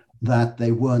that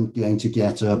they weren't going to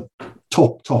get a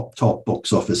top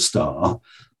box office star,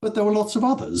 but there were lots of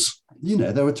others.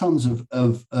 There were tons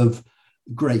of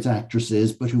great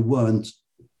actresses, but who weren't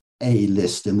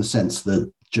A-list in the sense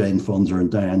that Jane Fonda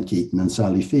and Diane Keaton and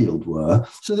Sally Field were.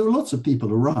 So there were lots of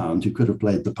people around who could have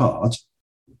played the part.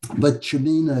 But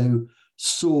Cimino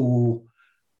saw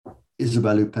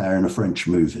Isabelle Huppert in a French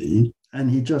movie, and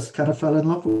he just kind of fell in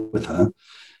love with her.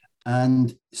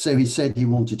 And so he said he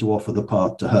wanted to offer the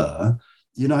part to her.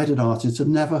 United Artists had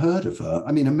never heard of her.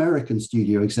 I mean, American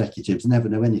studio executives never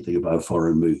know anything about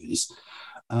foreign movies.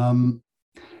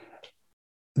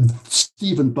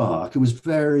 Stephen Bach, who was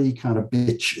very kind of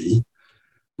bitchy,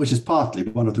 which is partly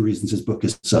one of the reasons his book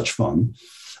is such fun,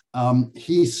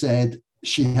 he said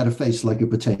she had a face like a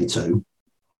potato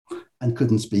and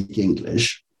couldn't speak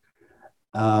English.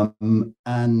 And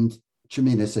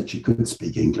Cimino said she couldn't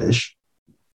speak English.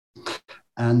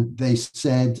 And they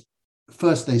said,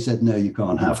 first they said, no, you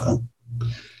can't have her.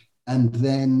 And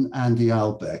then Andy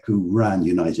Albeck, who ran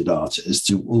United Artists,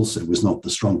 who also was not the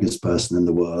strongest person in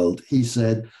the world, he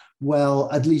said, well,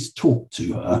 at least talk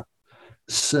to her.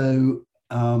 So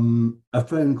a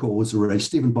phone call was arranged.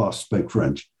 Stephen Bach spoke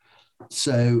French.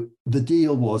 So the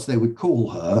deal was they would call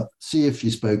her, see if she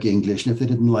spoke English, and if they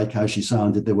didn't like how she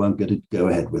sounded, they weren't going to go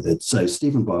ahead with it. So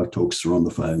Stephen Bach talks to her on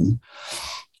the phone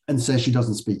and says she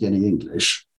doesn't speak any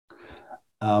English,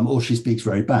 or she speaks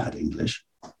very bad English.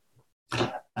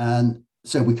 And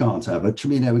so we can't have her.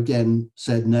 Cimino again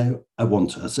said, no, I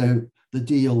want her. So the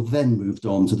deal then moved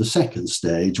on to the second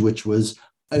stage, which was,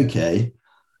 okay,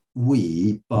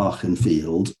 we, Bach and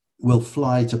Field, will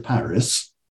fly to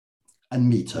Paris and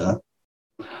meet her.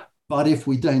 But if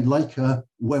we don't like her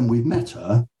when we've met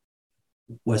her,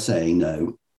 we're saying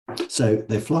no. So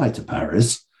they fly to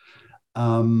Paris.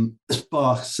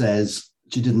 Bach says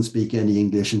she didn't speak any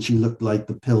English and she looked like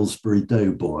the Pillsbury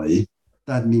Doughboy.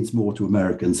 That means more to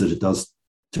Americans than it does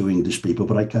to English people,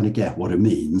 but I kind of get what it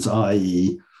means,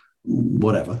 i.e.,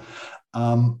 whatever.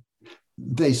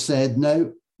 They said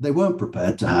no, they weren't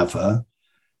prepared to have her.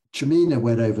 Cimino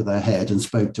went over their head and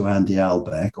spoke to Andy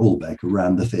Albeck, who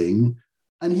ran the thing,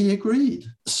 and he agreed.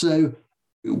 So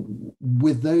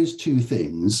with those two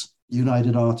things,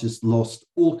 United Artists lost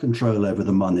all control over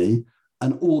the money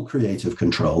and all creative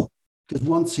control. Because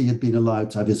once he had been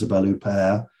allowed to have Isabelle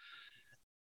Huppert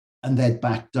and they'd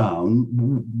back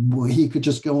down, he could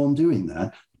just go on doing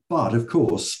that. But of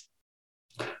course,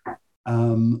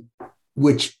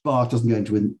 which Bart doesn't go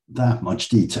into in that much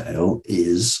detail,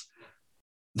 is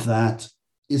that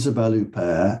Isabelle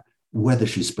Huppert, whether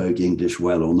she spoke English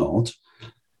well or not,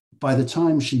 by the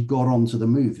time she got onto the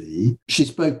movie, she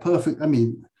spoke perfect,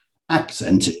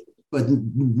 accented, but,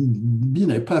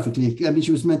 perfectly.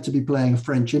 She was meant to be playing a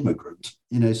French immigrant,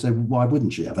 so why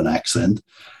wouldn't she have an accent?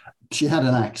 She had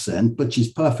an accent, but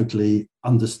she's perfectly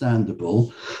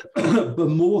understandable. But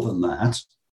more than that,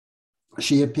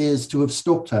 she appears to have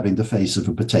stopped having the face of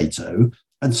a potato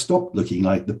and stopped looking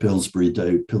like the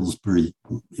Pillsbury,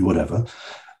 whatever.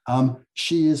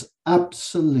 She is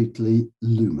absolutely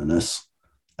luminous.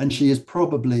 And she is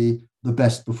probably the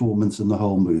best performance in the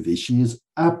whole movie. She is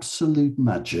absolute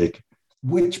magic,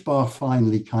 which Bart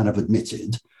finally kind of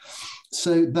admitted.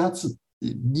 So that's,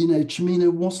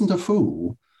 Cimino wasn't a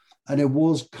fool. And it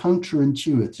was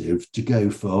counterintuitive to go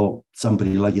for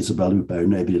somebody like Isabelle Huppert,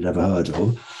 nobody had ever heard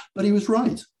of. But he was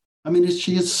right.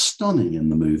 She is stunning in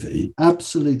the movie,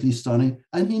 absolutely stunning.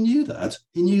 And he knew that.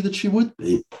 He knew that she would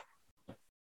be.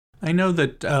 I know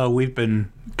that we've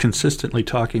been consistently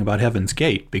talking about Heaven's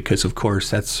Gate because, of course,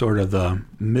 that's sort of the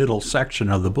middle section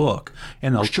of the book,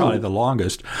 and that's probably the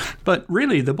longest. But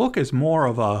really, the book is more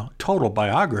of a total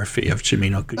biography of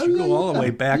Cimino because you go all the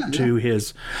way back to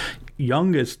his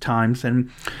youngest times, and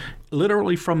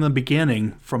literally from the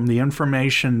beginning, from the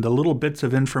information, the little bits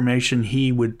of information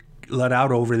he would let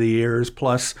out over the years,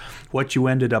 plus what you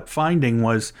ended up finding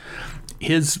was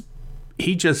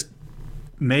he just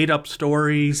made up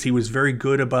stories. He was very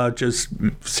good about just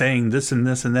saying this and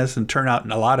this and this, and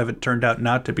a lot of it turned out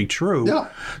not to be true. Yeah.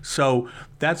 So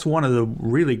that's one of the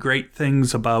really great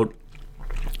things about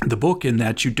the book, in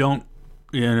that you don't,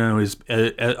 is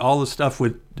all the stuff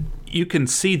with, you can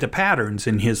see the patterns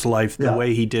in his life, the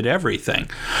way he did everything.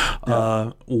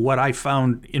 Yeah. What I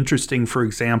found interesting, for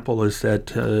example, is that,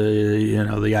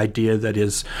 the idea that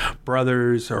his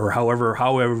brothers, or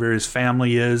however his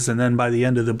family is, and then by the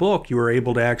end of the book, you were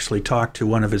able to actually talk to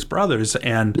one of his brothers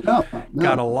and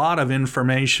got a lot of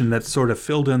information that sort of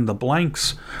filled in the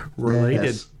blanks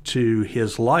related to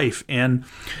his life. And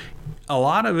a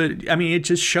lot of it, it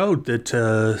just showed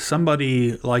that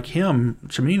somebody like him,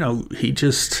 Cimino, he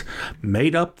just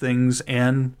made up things,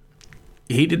 and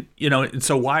he did,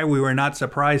 so why we were not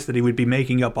surprised that he would be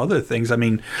making up other things.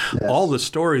 All the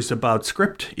stories about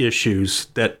script issues,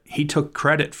 that he took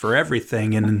credit for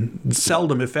everything and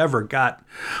seldom, if ever, got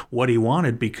what he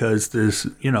wanted, because there's,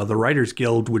 the Writers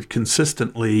Guild would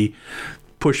consistently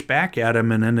push back at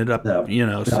him and ended up,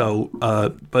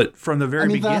 but from the very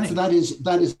beginning. That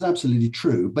is absolutely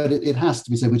true, but it has to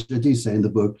be said, which I do say in the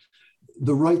book,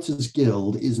 the Writers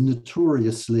Guild is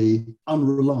notoriously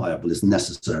unreliable, isn't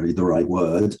necessarily the right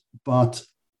word, but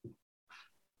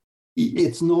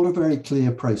it's not a very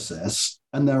clear process.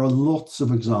 And there are lots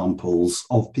of examples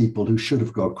of people who should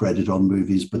have got credit on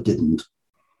movies but didn't.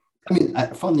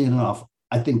 Funnily enough,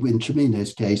 I think in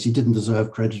Cimino's case, he didn't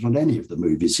deserve credit on any of the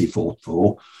movies he fought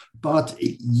for, but,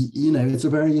 it's a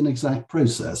very inexact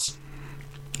process.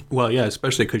 Well, yeah,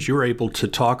 especially because you were able to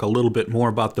talk a little bit more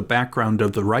about the background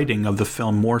of the writing of the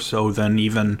film, more so than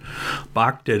even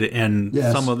Bach did, and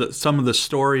some of the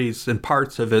stories and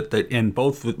parts of it that, in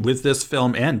both with this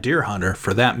film and Deer Hunter,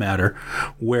 for that matter,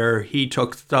 where he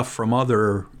took stuff from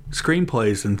other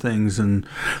screenplays and things, and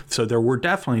so there were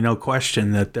definitely no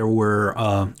question that there were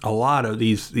a lot of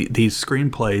these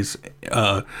screenplays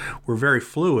were very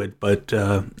fluid, but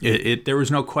there was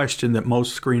no question that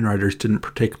most screenwriters didn't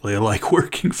particularly like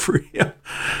working for him.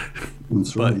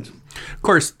 That's right. But, of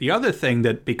course, the other thing,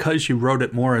 that because you wrote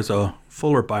it more as a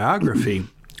fuller biography,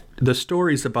 the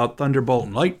stories about Thunderbolt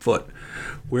and Lightfoot,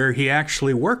 where he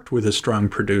actually worked with a strong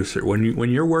producer.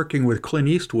 When you're working with Clint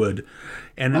Eastwood,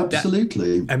 and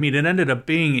absolutely, it ended up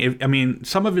being.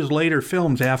 Some of his later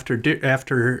films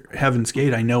after Heaven's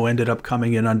Gate, I know, ended up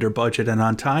coming in under budget and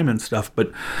on time and stuff.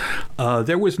 But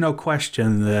there was no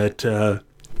question that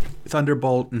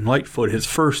Thunderbolt and Lightfoot, his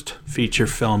first feature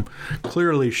film,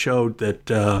 clearly showed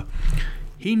that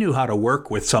he knew how to work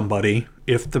with somebody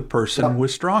if the person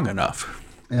was strong enough.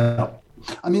 Yeah,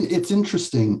 it's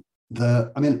interesting.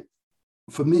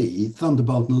 For me,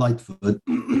 Thunderbolt and Lightfoot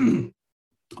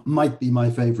might be my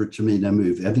favorite Cimino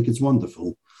movie. I think it's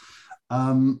wonderful.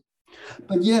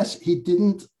 But yes, he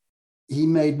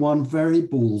made one very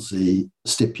ballsy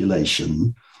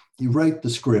stipulation. He wrote the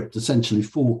script essentially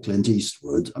for Clint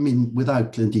Eastwood.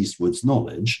 Without Clint Eastwood's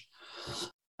knowledge.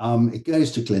 It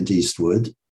goes to Clint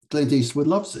Eastwood. Clint Eastwood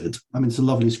loves it. It's a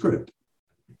lovely script.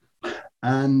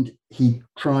 And he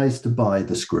tries to buy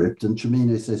the script, and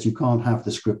Cimino says, you can't have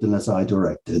the script unless I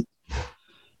direct it.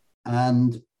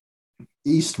 And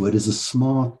Eastwood is a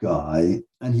smart guy,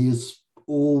 and he has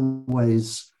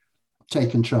always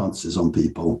taken chances on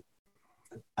people.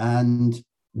 And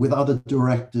with other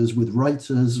directors, with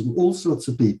writers, all sorts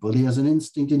of people, he has an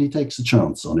instinct and he takes a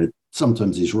chance on it.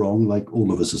 Sometimes he's wrong, like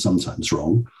all of us are sometimes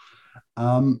wrong.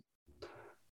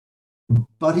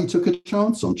 But he took a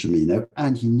chance on Cimino,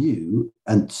 and he knew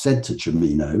and said to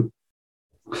Cimino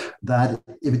that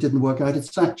if it didn't work out, he'd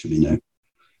sack Cimino.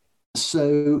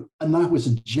 So, and that was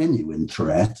a genuine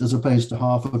threat, as opposed to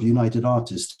half of United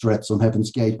Artists' threats on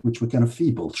Heaven's Gate, which were kind of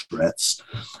feeble threats.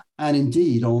 And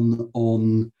indeed,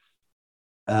 on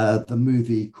the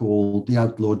movie called The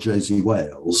Outlaw Josie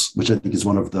Wales, which I think is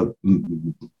one of the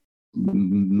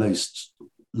most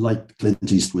liked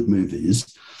Clint Eastwood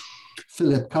movies,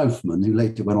 Philip Kaufman, who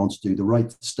later went on to do The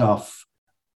Right Stuff,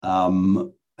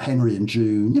 Henry and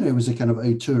June, was a kind of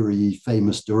auteur-y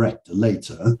famous director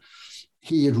later.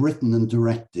 He had written and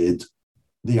directed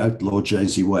The Outlaw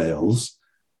Josie Wales,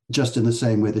 just in the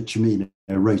same way that Cimino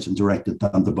wrote and directed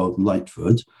Thunderbolt and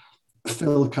Lightfoot.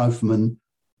 Phil Kaufman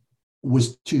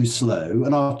was too slow,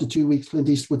 and after 2 weeks, Clint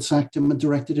Eastwood sacked him and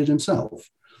directed it himself.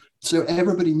 So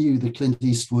everybody knew that Clint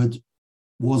Eastwood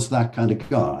was that kind of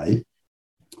guy.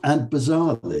 And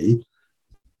bizarrely,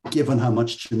 given how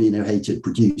much Cimino hated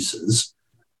producers,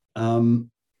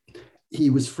 he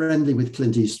was friendly with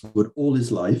Clint Eastwood all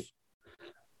his life.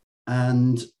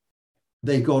 And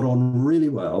they got on really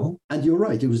well. And you're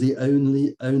right, it was the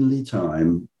only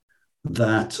time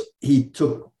that he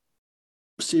took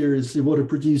seriously what a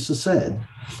producer said.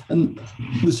 And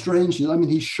the strange thing,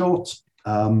 he shot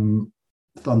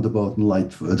Thunderbolt and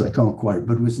Lightfoot, I can't quite,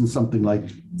 but it was in something like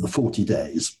 40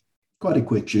 days. Quite a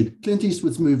quick shoot. Clint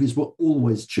Eastwood's movies were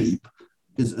always cheap,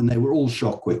 and they were all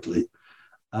shot quickly.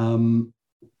 And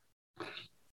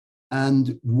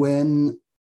when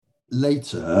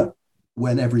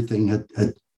everything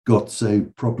had got so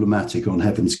problematic on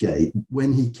Heaven's Gate,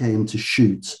 when he came to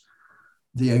shoot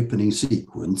the opening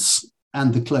sequence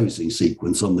and the closing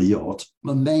sequence on the yacht,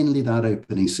 mainly that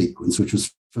opening sequence, which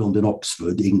was filmed in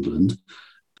Oxford, England,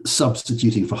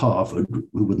 substituting for Harvard,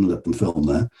 who wouldn't let them film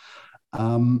there.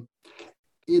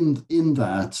 In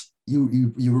that,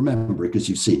 you remember it because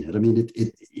you've seen it.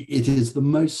 It is the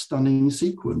most stunning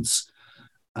sequence.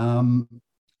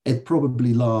 It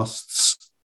probably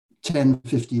lasts 10,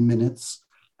 15 minutes,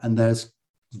 and there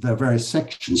are various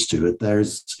sections to it.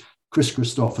 There's Chris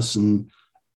Christopherson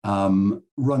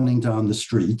running down the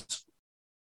street.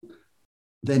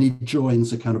 Then he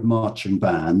joins a kind of marching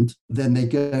band. Then they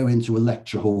go into a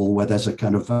lecture hall where there's a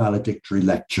kind of valedictory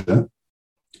lecture.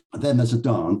 Then there's a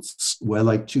dance where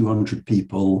like 200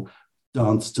 people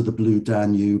dance to the Blue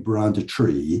Danube around a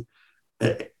tree.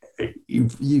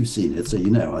 You've seen it, so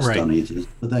you know how stunning it is.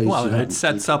 Well, it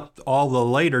sets up all the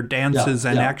later dances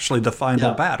and actually the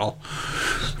final battle.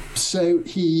 So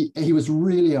he was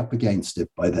really up against it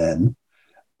by then.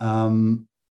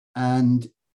 And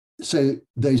so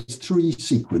those three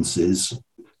sequences,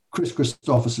 Chris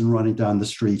Christopherson running down the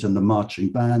street and the marching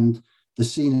band, the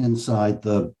scene inside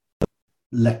the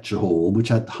lecture hall, which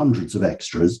had hundreds of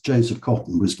extras. Joseph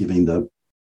Cotton was giving the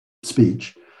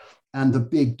speech, and the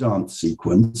big dance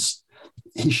sequence.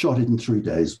 He shot it in 3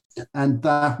 days. And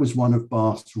that was one of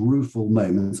Barth's rueful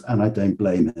moments, and I don't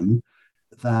blame him,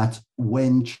 that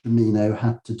when Cimino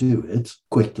had to do it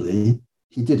quickly,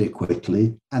 he did it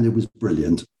quickly, and it was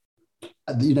brilliant.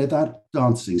 That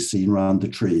dancing scene around the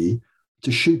tree,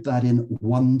 to shoot that in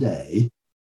 1 day,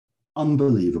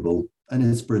 unbelievable. And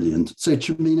it's brilliant. So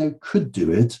Cimino could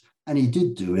do it, and he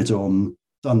did do it on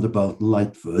Thunderbolt and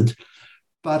Lightfoot,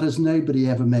 but as nobody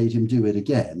ever made him do it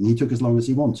again, he took as long as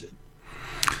he wanted.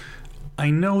 I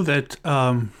know that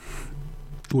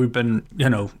we've been,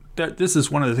 this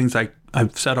is one of the things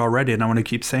I've said already, and I want to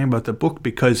keep saying about the book,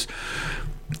 because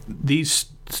these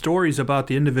stories about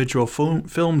the individual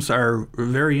films are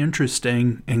very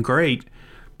interesting and great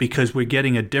because we're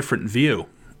getting a different view.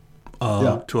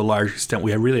 To a large extent.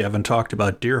 We really haven't talked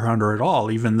about Deer Hunter at all,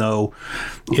 even though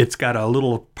it's got a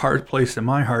little place in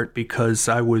my heart because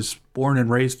I was born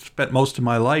and raised, spent most of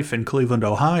my life in Cleveland,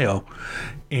 Ohio.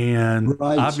 And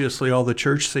obviously all the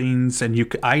church scenes,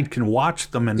 and I can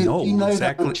watch them and know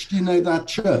exactly. You know that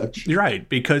church? Right,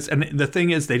 and the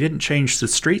thing is, they didn't change the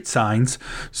street signs,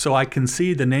 so I can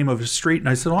see the name of a street, and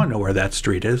I said, I know where that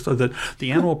street is. So the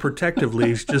Animal Protective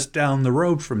League's just down the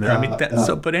road from there.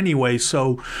 But anyway,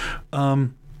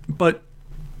 but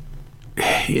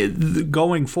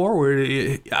going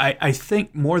forward, I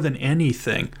think more than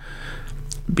anything,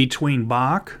 between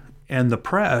Bach and the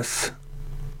press,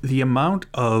 the amount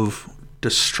of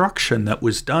destruction that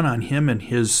was done on him and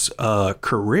his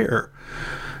career,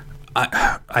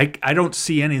 I don't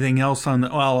see anything else on the,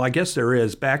 well, I guess there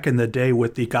is. Back in the day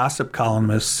with the gossip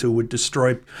columnists who would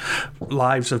destroy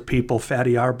lives of people,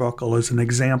 Fatty Arbuckle is an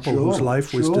example whose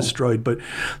life was destroyed. But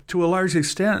to a large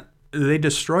extent, they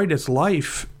destroyed his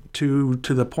life to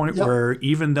the point where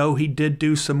even though he did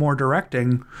do some more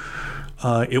directing,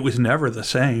 it was never the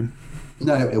same.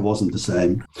 No, it wasn't the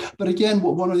same. But again,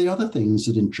 one of the other things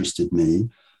that interested me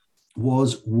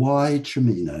was why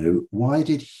Cimino, why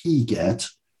did he get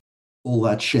all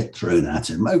that shit thrown at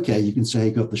him? Okay, you can say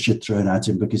he got the shit thrown at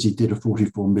him because he did a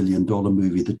 $44 million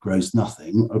movie that grossed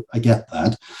nothing. I get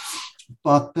that.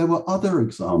 But there were other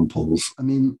examples, I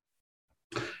mean,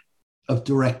 of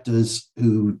directors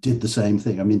who did the same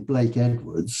thing. I mean, Blake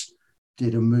Edwards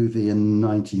did a movie in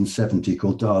 1970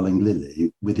 called Darling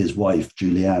Lily with his wife,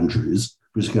 Julie Andrews,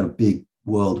 which was a big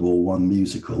World War I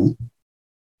musical.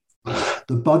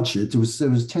 The budget, it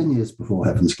was 10 years before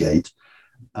Heaven's Gate.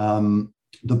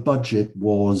 The budget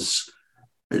was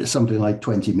something like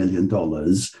 $20 million.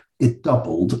 It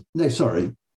doubled. No,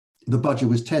 sorry. The budget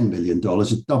was $10 million.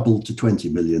 It doubled to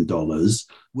 $20 million,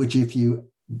 which if you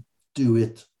do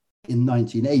it in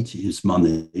 1980s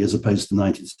money as opposed to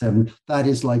 1970, that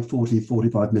is like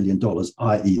 $45 million,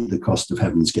 i.e. the cost of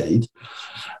Heaven's Gate.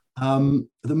 The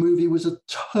movie was a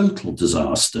total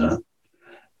disaster.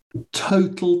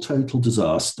 Total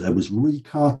disaster. It was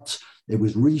recut. It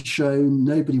was reshown.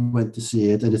 Nobody went to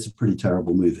see it, and it's a pretty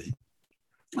terrible movie.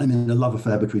 I mean, a love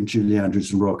affair between Julie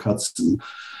Andrews and Rock Hudson,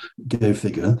 go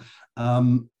figure.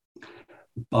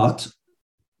 But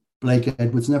Blake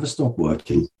Edwards never stopped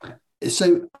working.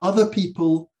 So other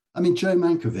people, I mean, Joe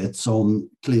Mankiewicz on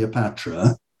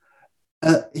Cleopatra,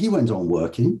 he went on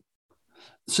working.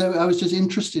 So I was just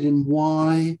interested in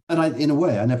why, and in a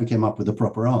way, I never came up with a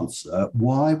proper answer.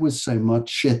 Why was so much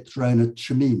shit thrown at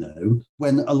Cimino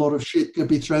when a lot of shit could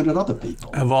be thrown at other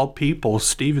people? Of all people,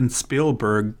 Steven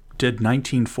Spielberg did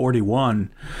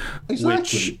 1941,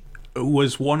 which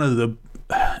was one of the,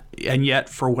 and yet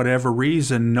for whatever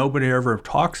reason, nobody ever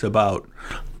talks about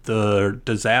the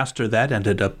disaster that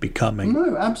ended up becoming.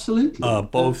 No, absolutely.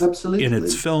 Both absolutely. in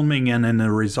its filming and in the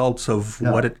results of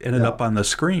what it ended up on the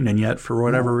screen, and yet for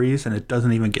whatever reason it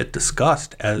doesn't even get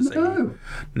discussed as a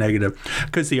negative.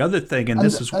 Because the other thing, and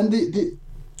this is...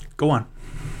 Go on.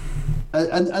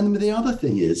 And the other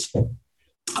thing is,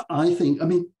 I think, I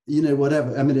mean, you know,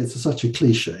 whatever, I mean, it's such a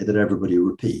cliche that everybody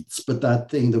repeats, but that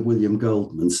thing that William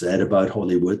Goldman said about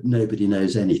Hollywood, nobody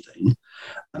knows anything.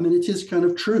 I mean, it is kind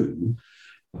of true.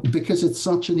 Because it's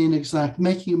such an inexact,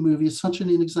 making a movie is such an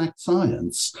inexact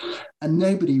science, and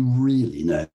nobody really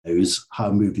knows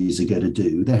how movies are going to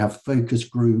do. They have focus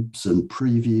groups and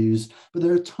previews, but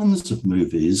there are tons of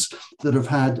movies that have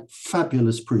had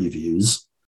fabulous previews.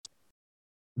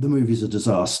 The movie's a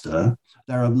disaster.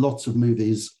 There are lots of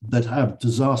movies that have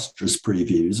disastrous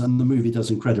previews, and the movie does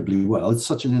incredibly well. It's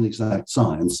such an inexact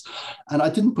science. And I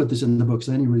didn't put this in the books.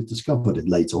 I only really discovered it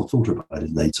later or thought about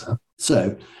it later.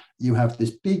 So you have this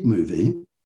big movie,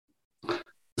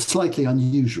 slightly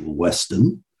unusual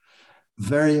Western,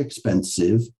 very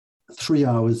expensive, 3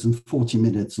 hours and 40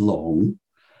 minutes long.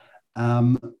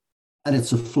 And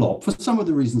it's a flop for some of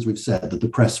the reasons we've said, that the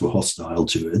press were hostile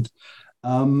to it.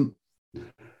 And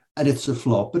it's a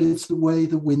flop, but it's the way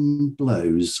the wind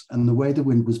blows, and the way the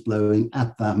wind was blowing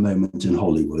at that moment in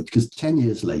Hollywood, because 10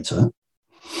 years later,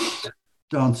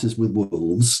 Dances with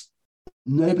Wolves,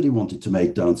 nobody wanted to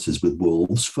make Dances with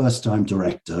Wolves. First-time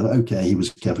director. Okay, he was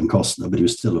Kevin Costner, but he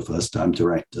was still a first-time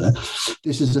director.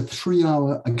 This is a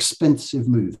 3-hour expensive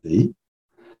movie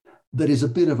that is a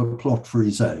bit of a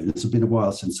plot-free zone. It's been a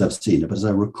while since I've seen it, but as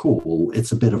I recall,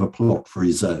 it's a bit of a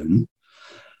plot-free zone.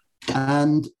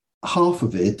 And half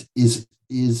of it is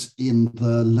in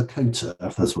the Lakota,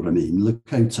 if that's what I mean,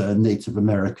 Lakota Native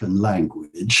American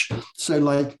language. So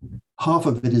like half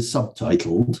of it is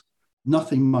subtitled.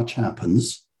 Nothing much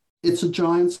happens. It's a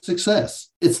giant success.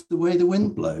 It's the way the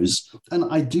wind blows. And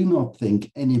I do not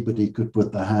think anybody could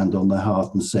put their hand on their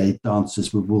heart and say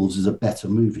Dances with Wolves is a better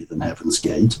movie than Heaven's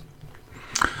Gate.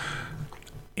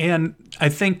 And I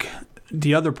think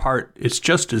the other part, it's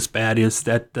just as bad, is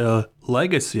that the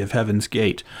legacy of Heaven's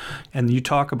Gate, and you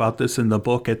talk about this in the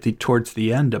book towards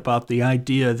the end, about the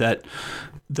idea that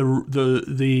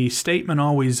the statement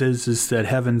always is that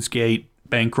Heaven's Gate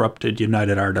bankrupted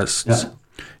United Artists. Yeah.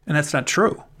 And that's not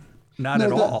true. Not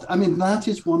at all. I mean, that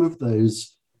is one of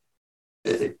those,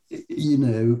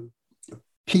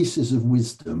 pieces of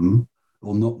wisdom,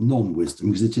 or not non-wisdom,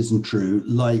 because it isn't true,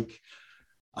 like,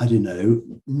 I don't know,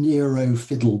 Nero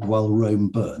fiddled while Rome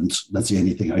burnt. That's the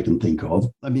only thing I can think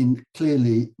of. I mean,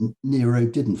 clearly, Nero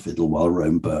didn't fiddle while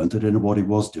Rome burnt. I don't know what he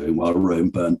was doing while Rome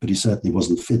burnt, but he certainly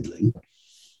wasn't fiddling.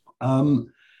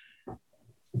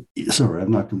 Sorry, I've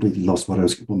now completely lost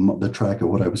the track of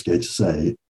what I was going to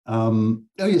say. Oh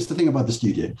yes, the thing about the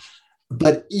studio.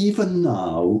 But even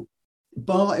now,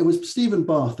 it was Stephen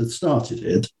Barth that started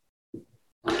it.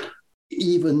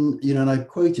 Even, and I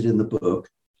quoted in the book,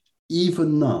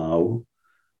 even now,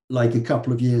 like a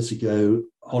couple of years ago,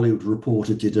 Hollywood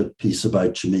Reporter did a piece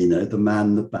about Cimino, the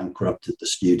man that bankrupted the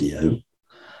studio.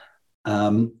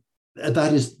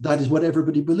 That is what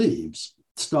everybody believes.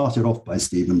 Started off by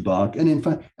Stephen Barth. And in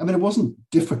fact, it wasn't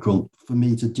difficult for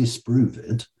me to disprove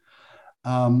it.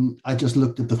 I just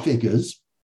looked at the figures.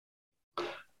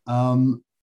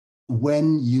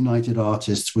 When United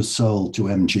Artists was sold to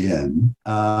MGM,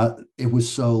 it was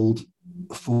sold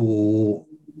for,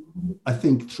 I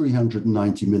think,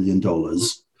 $390 million.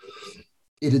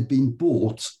 It had been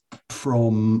bought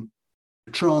from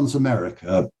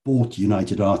Transamerica, bought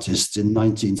United Artists in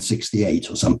 1968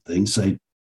 or something, so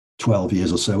 12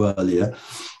 years or so earlier.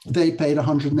 They paid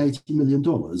 $180 million.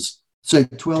 So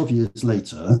 12 years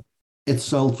later, it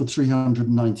sold for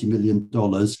 $390 million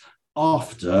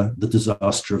after the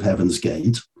disaster of Heaven's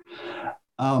Gate.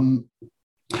 That's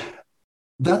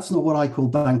not what I call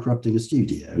bankrupting a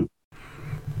studio.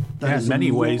 In many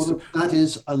ways, that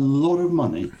is a lot of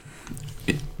money.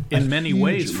 In many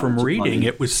ways, from reading,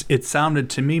 it sounded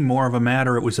to me more of a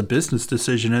matter. It was a business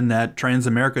decision in that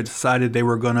Transamerica decided they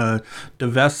were going to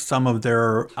divest some of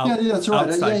their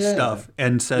outside stuff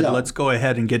and said, "Let's go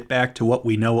ahead and get back to what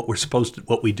we know,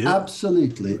 what we do."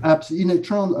 Absolutely. Not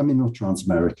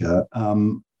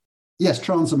Transamerica. Yes,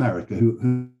 Transamerica,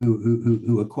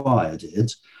 who acquired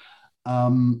it.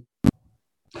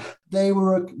 They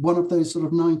were one of those sort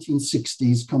of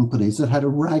 1960s companies that had a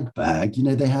rag bag.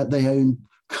 They owned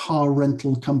car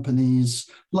rental companies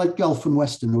like Gulf and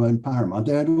Western, who owned Paramount.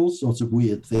 They had all sorts of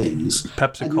weird things.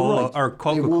 Pepsi-Cola or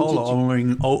Coca-Cola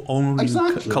owning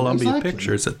Columbia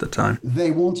Pictures at the time.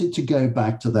 They wanted to go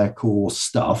back to their core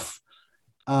stuff.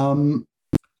 And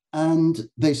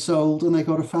they sold and they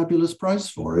got a fabulous price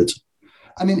for it.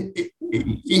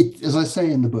 As I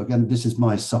say in the book, and this is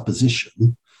my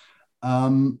supposition,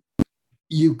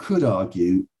 you could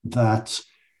argue that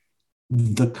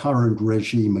the current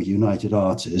regime of United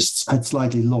Artists had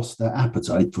slightly lost their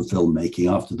appetite for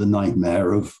filmmaking after the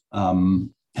nightmare of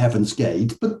Heaven's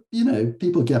Gate. But,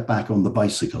 people get back on the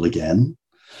bicycle again.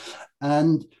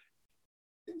 And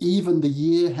even the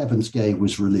year Heaven's Gate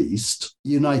was released,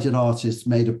 United Artists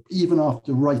even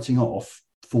after writing off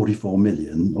 44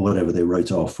 million or whatever they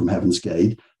wrote off from Heaven's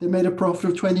Gate, they made a profit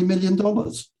of $20 million.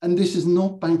 And this is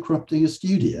not bankrupting a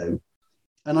studio.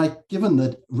 And given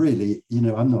that really,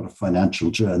 I'm not a financial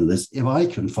journalist, if I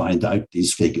can find out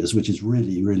these figures, which is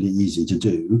really, really easy to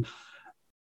do,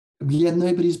 yet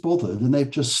nobody's bothered. And they've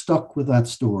just stuck with that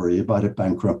story about it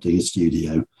bankrupting a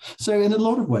studio. So in a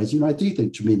lot of ways, I do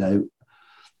think Cimino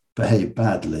behaved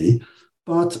badly,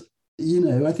 but,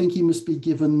 I think he must be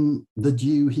given the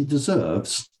due he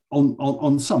deserves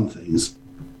on some things.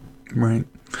 Right.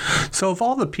 So of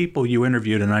all the people you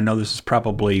interviewed, and I know this is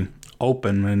probably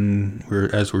open and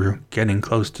as we're getting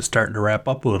close to starting to wrap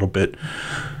up a little bit,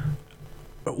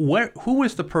 who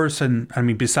was the person,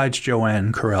 besides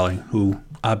Joanne Corelli, who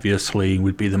obviously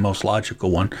would be the most logical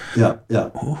one? Yeah.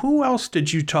 Who else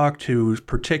did you talk to in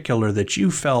particular that you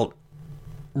felt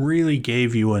really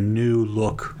gave you a new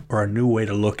look or a new way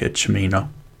to look at Cimino?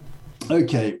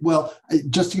 Okay, well,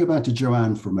 just to go back to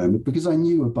Joanne for a moment, because I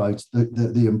knew about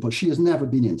but she has never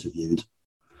been interviewed.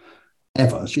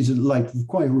 Ever. She's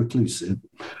quite reclusive.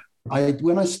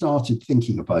 When I started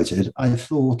thinking about it, I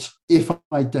thought, if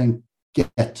I don't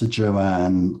get to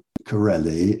Joanne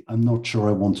Corelli, I'm not sure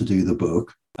I want to do the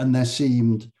book. And there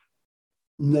seemed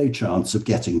no chance of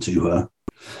getting to her.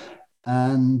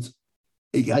 And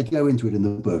I go into it in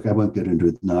the book, I won't get into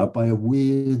it now, by a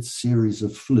weird series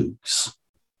of flukes.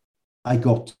 I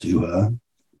got to her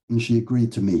and she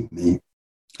agreed to meet me.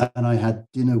 And I had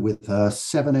dinner with her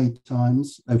 7-8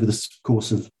 times over the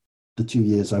course of the 2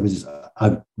 years I was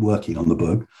working on the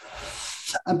book.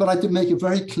 But I did make it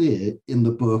very clear in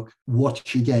the book what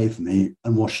she gave me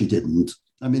and what she didn't.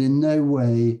 In no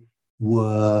way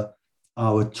were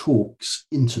our talks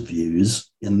interviews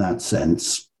in that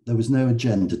sense. There was no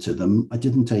agenda to them. I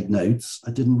didn't take notes.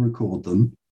 I didn't record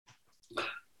them.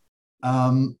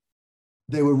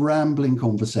 They were rambling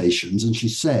conversations. And she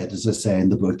said, as I say in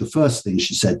the book, the first thing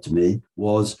she said to me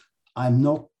was, "I'm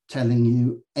not telling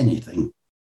you anything."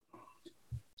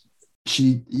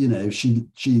 She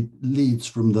leads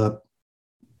from the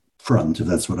front, if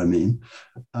that's what I mean.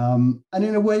 And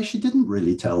in a way, she didn't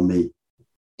really tell me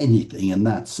anything in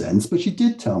that sense, but she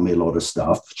did tell me a lot of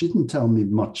stuff. She didn't tell me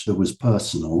much that was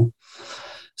personal.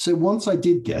 So once I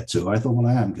did get to it, I thought, well,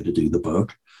 I am going to do the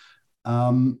book.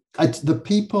 The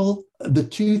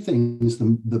two things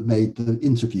that made the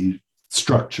interview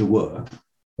structure work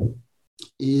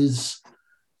is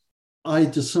I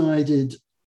decided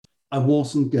I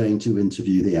wasn't going to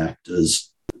interview the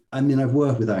actors. I mean, I've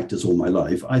worked with actors all my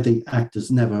life. I think actors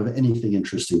never have anything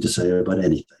interesting to say about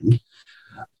anything.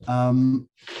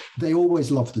 They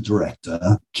always love the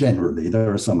director, generally.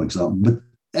 There are some examples, but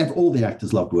all the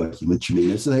actors loved working with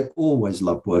Cimino, so they always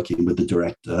loved working with the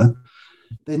director.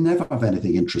 They never have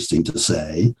anything interesting to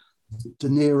say. De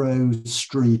Niro,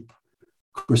 Streep,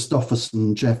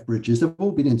 Christopherson, Jeff Bridges, they've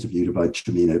all been interviewed about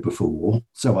Cimino before.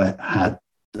 So I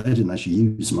didn't actually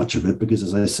use much of it because,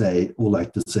 as I say, all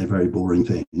actors say very boring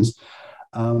things.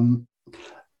 And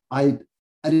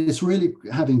it's really,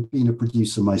 having been a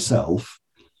producer myself,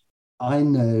 I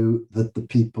know that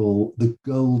the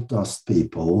gold dust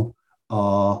people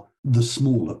are the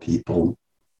smaller people.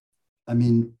 I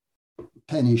mean,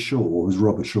 Penny Shaw, who's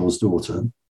Robert Shaw's daughter,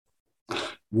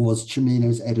 was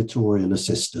Cimino's editorial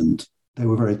assistant. They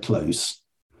were very close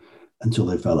until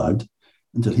he fell out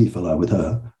with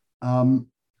her.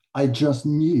 I just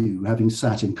knew, having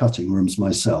sat in cutting rooms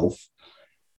myself,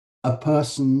 a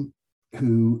person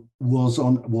who was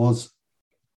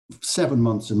 7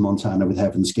 months in Montana with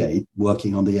Heaven's Gate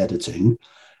working on the editing,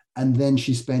 and then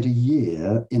she spent a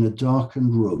year in a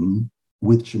darkened room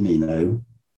with Cimino,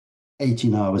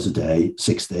 18 hours a day,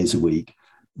 6 days a week.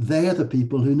 They're the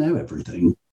people who know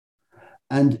everything.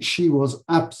 And she was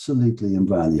absolutely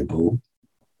invaluable.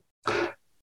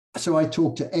 So I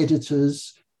talked to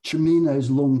editors.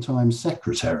 Cimino's longtime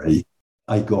secretary,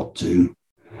 I got to.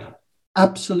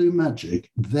 Absolute magic.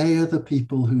 They are the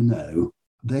people who know.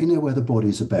 They know where the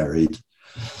bodies are buried.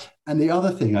 And the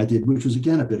other thing I did, which was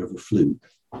again a bit of a fluke,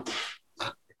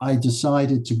 I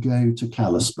decided to go to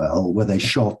Kalispell, where they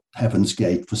shot Heaven's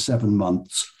Gate for 7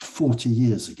 months 40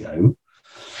 years ago.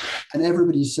 And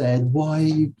everybody said, why are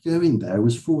you going there? It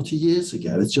was 40 years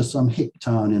ago. It's just some hick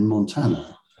town in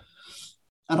Montana.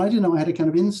 And I didn't know, I had a kind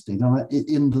of instinct.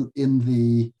 In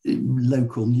the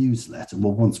local newsletter,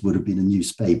 what once would have been a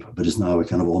newspaper, but is now a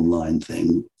kind of online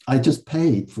thing, I just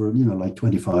paid for, like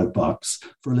 $25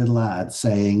 for a little ad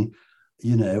saying,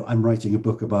 I'm writing a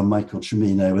book about Michael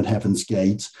Cimino and Heaven's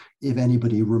Gate. If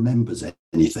anybody remembers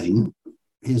anything,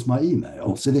 here's my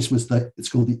email. So this was it's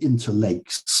called the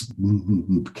Interlakes,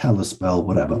 Kalispell,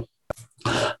 whatever.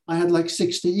 I had like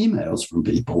 60 emails from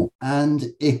people,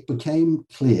 and it became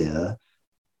clear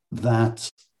that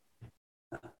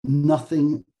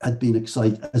nothing had been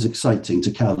as exciting to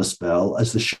Kalispell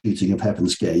as the shooting of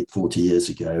Heaven's Gate 40 years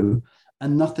ago,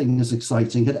 and nothing as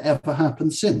exciting had ever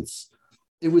happened since.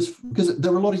 It was because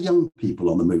there were a lot of young people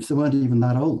on the move. They weren't even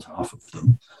that old, half of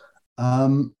them.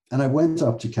 And I went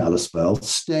up to Kalispell,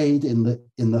 stayed in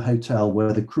the hotel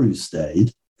where the crew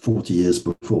stayed 40 years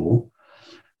before.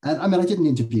 And I mean, I didn't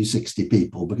interview 60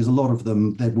 people because a lot of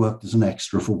them, they'd worked as an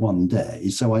extra for one day.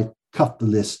 So I cut the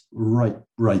list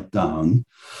right down.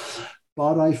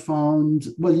 But I found,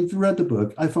 well, if you read the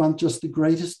book, I found just the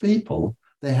greatest people.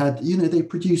 They had, they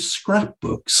produced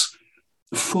scrapbooks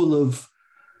full of,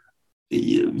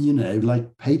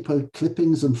 like paper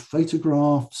clippings and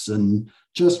photographs and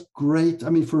just great. I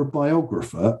mean, for a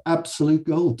biographer, absolute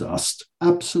gold dust,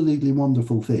 absolutely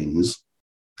wonderful things.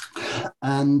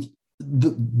 And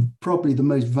probably the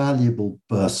most valuable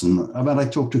person, I mean, I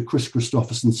talked to Chris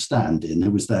Christopherson stand-in,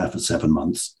 who was there for 7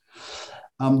 months.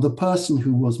 The person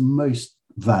who was most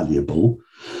valuable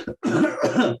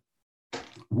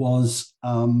was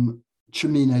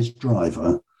Cimino's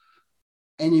driver.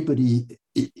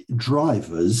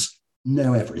 Drivers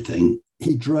know everything.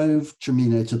 He drove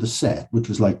Cimino to the set, which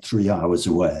was like 3 hours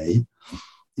away.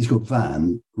 He's got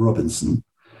Van Robinson.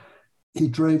 He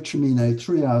drove Cimino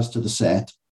 3 hours to the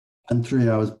set and 3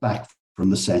 hours back from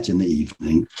the set in the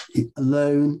evening,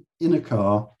 alone in a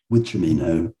car with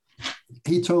Cimino.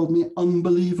 He told me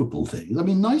unbelievable things. I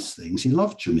mean, nice things. He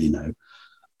loved Cimino.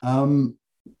 And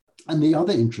the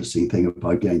other interesting thing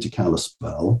about going to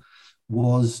Kalispell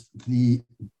was the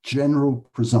general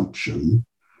presumption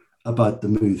about the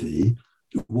movie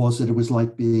was that it was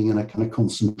like being in a kind of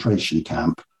concentration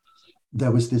camp.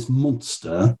 There was this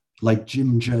monster like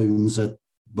Jim Jones at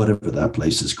whatever that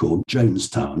place is called,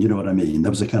 Jonestown, you know what I mean?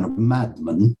 There was a kind of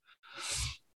madman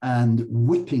and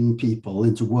whipping people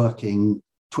into working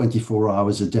 24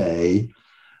 hours a day.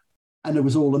 And it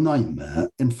was all a nightmare.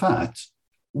 In fact,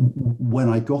 when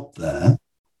I got there,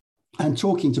 and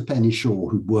talking to Penny Shaw,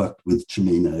 who worked with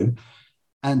Cimino,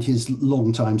 and his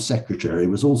longtime secretary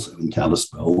was also in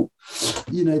Kalispell,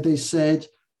 they said,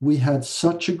 we had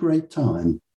such a great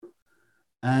time.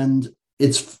 And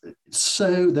it's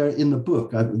so there in the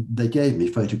book, they gave me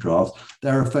photographs.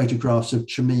 There are photographs of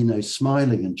Cimino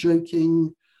smiling and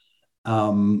joking,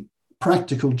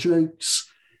 practical jokes.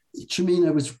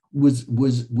 Cimino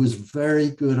was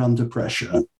very good under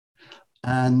pressure.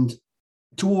 And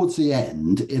towards the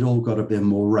end, it all got a bit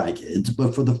more ragged.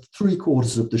 But for the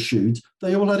 3/4 of the shoot,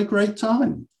 they all had a great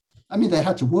time. I mean, they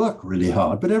had to work really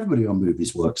hard, but everybody on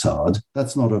movies works hard.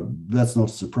 That's not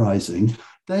surprising.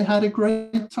 They had a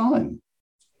great time.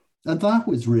 And that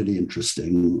was really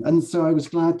interesting. And so I was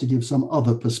glad to give some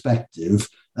other perspective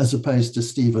as opposed to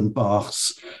Stephen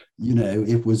Bach's,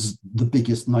 it was the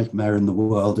biggest nightmare in the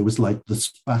world. It was like the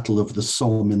Battle of the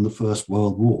Somme in the First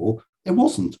World War. It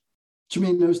wasn't.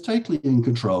 Cimino was totally in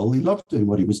control. He loved doing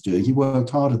what he was doing. He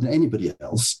worked harder than anybody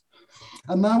else.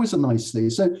 And that was a nice thing.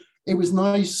 So it was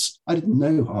nice. I didn't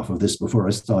know half of this before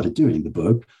I started doing the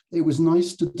book. It was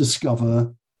nice to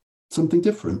discover something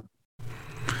different.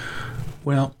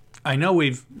 Well, I know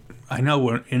in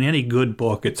any good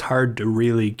book, it's hard to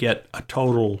really get a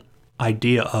total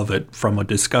idea of it from a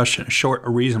discussion, a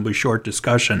reasonably short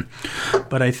discussion.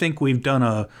 But I think we've done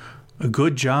a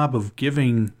good job of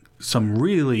giving some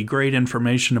really great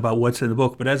information about what's in the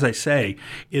book. But as I say,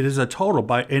 it is a total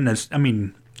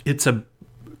it's a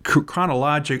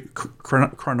chronology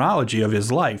of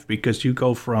his life, because you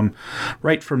go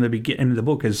right from the beginning. The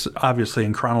book is obviously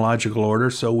in chronological order,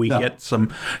 so we get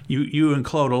some. You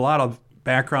include a lot of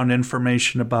background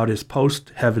information about his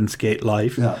post Heaven's Gate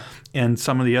life, and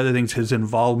some of the other things, his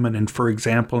involvement in, for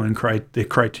example, in the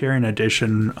Criterion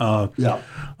edition,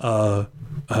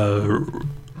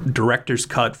 director's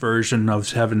cut version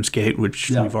of Heaven's Gate,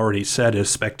 which we've already said is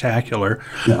spectacular.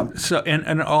 So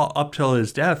and all up till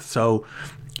his death. So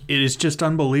it is just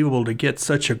unbelievable to get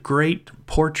such a great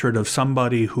portrait of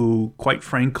somebody who, quite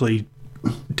frankly,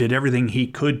 did everything he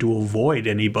could to avoid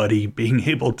anybody being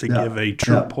able to give a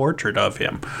true portrait of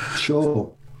him.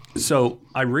 Sure. So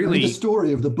the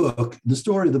story of the book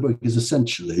is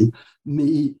essentially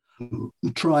me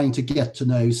trying to get to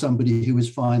know somebody who is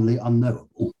finally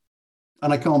unknowable.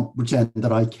 And I can't pretend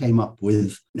that I came up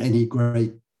with any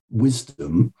great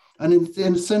wisdom. And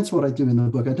in a sense, what I do in the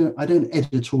book, I don't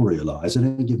editorialize. I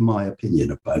don't give my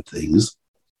opinion about things.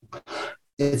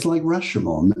 It's like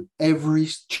Rashomon. Every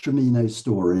Cimino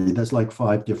story, there's like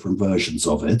 5 different versions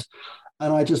of it.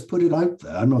 And I just put it out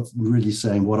there. I'm not really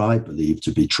saying what I believe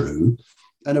to be true.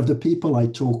 And of the people I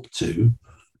talk to,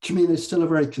 Cimino is still a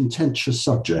very contentious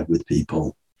subject with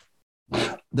people.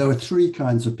 There are 3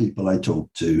 kinds of people I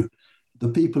talk to: the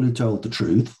people who told the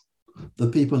truth, the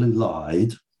people who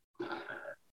lied,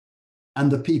 and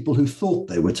the people who thought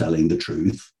they were telling the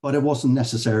truth, but it wasn't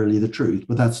necessarily the truth,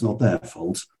 but that's not their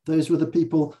fault. Those were the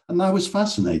people, and that was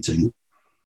fascinating.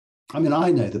 I mean,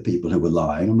 I know the people who were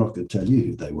lying. I'm not going to tell you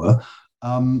who they were.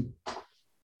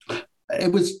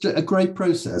 It was a great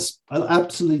process. I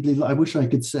wish I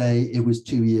could say it was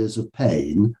 2 years of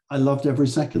pain. I loved every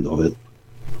second of it.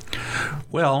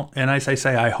 Well, and as I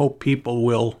say, I hope people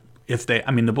will,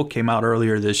 the book came out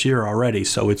earlier this year already,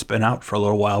 so it's been out for a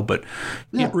little while, but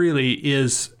it really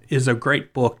is a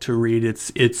great book to read.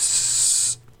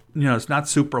 It's not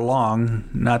super long,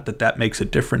 not that makes a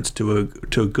difference to a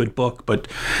good book, but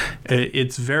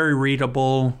it's very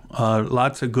readable,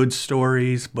 lots of good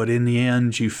stories, but in the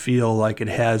end you feel like it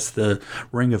has the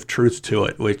ring of truth to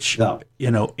it, which,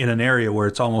 in an area where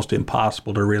it's almost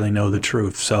impossible to really know the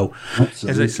truth. So, absolutely.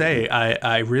 As I say,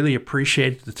 I really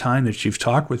appreciate the time that you've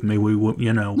talked with me.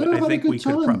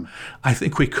 I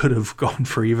think we could have gone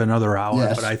for even another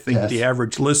hour, but I think the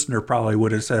average listener probably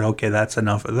would have said, okay, that's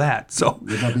enough of that. So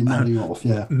nodding off,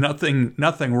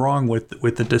 nothing wrong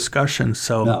with the discussion.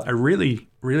 So I really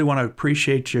want to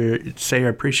appreciate your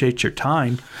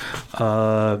time.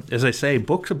 As I say,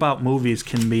 books about movies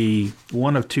can be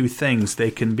one of 2 things.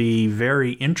 They can be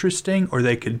very interesting, or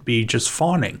they could be just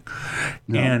fawning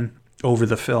and over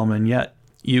the film. And yet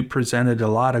you presented a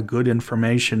lot of good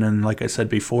information. And like I said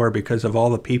before, because of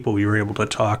all the people we were able to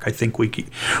talk, I think we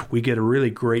get a really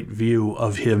great view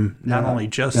of him, not only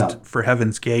just for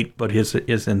Heaven's Gate, but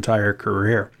his entire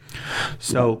career.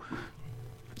 So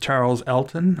Charles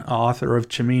Elton, author of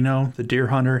Cimino, The Deer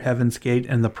Hunter, Heaven's Gate,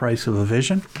 and The Price of a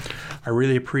Vision. I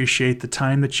really appreciate the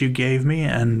time that you gave me,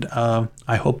 and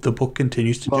I hope the book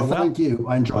continues to do well. Thank you.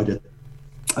 I enjoyed it.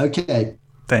 Okay.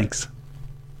 Thanks.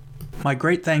 My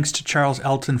great thanks to Charles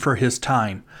Elton for his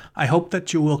time. I hope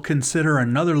that you will consider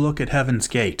another look at Heaven's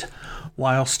Gate.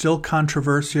 While still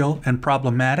controversial and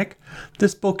problematic,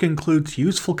 this book includes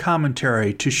useful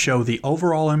commentary to show the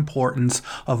overall importance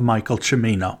of Michael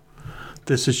Cimino.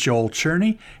 This is Joel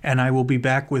Cherney, and I will be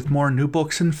back with more New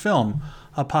Books in Film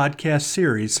a podcast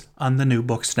series on the New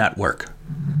Books Network.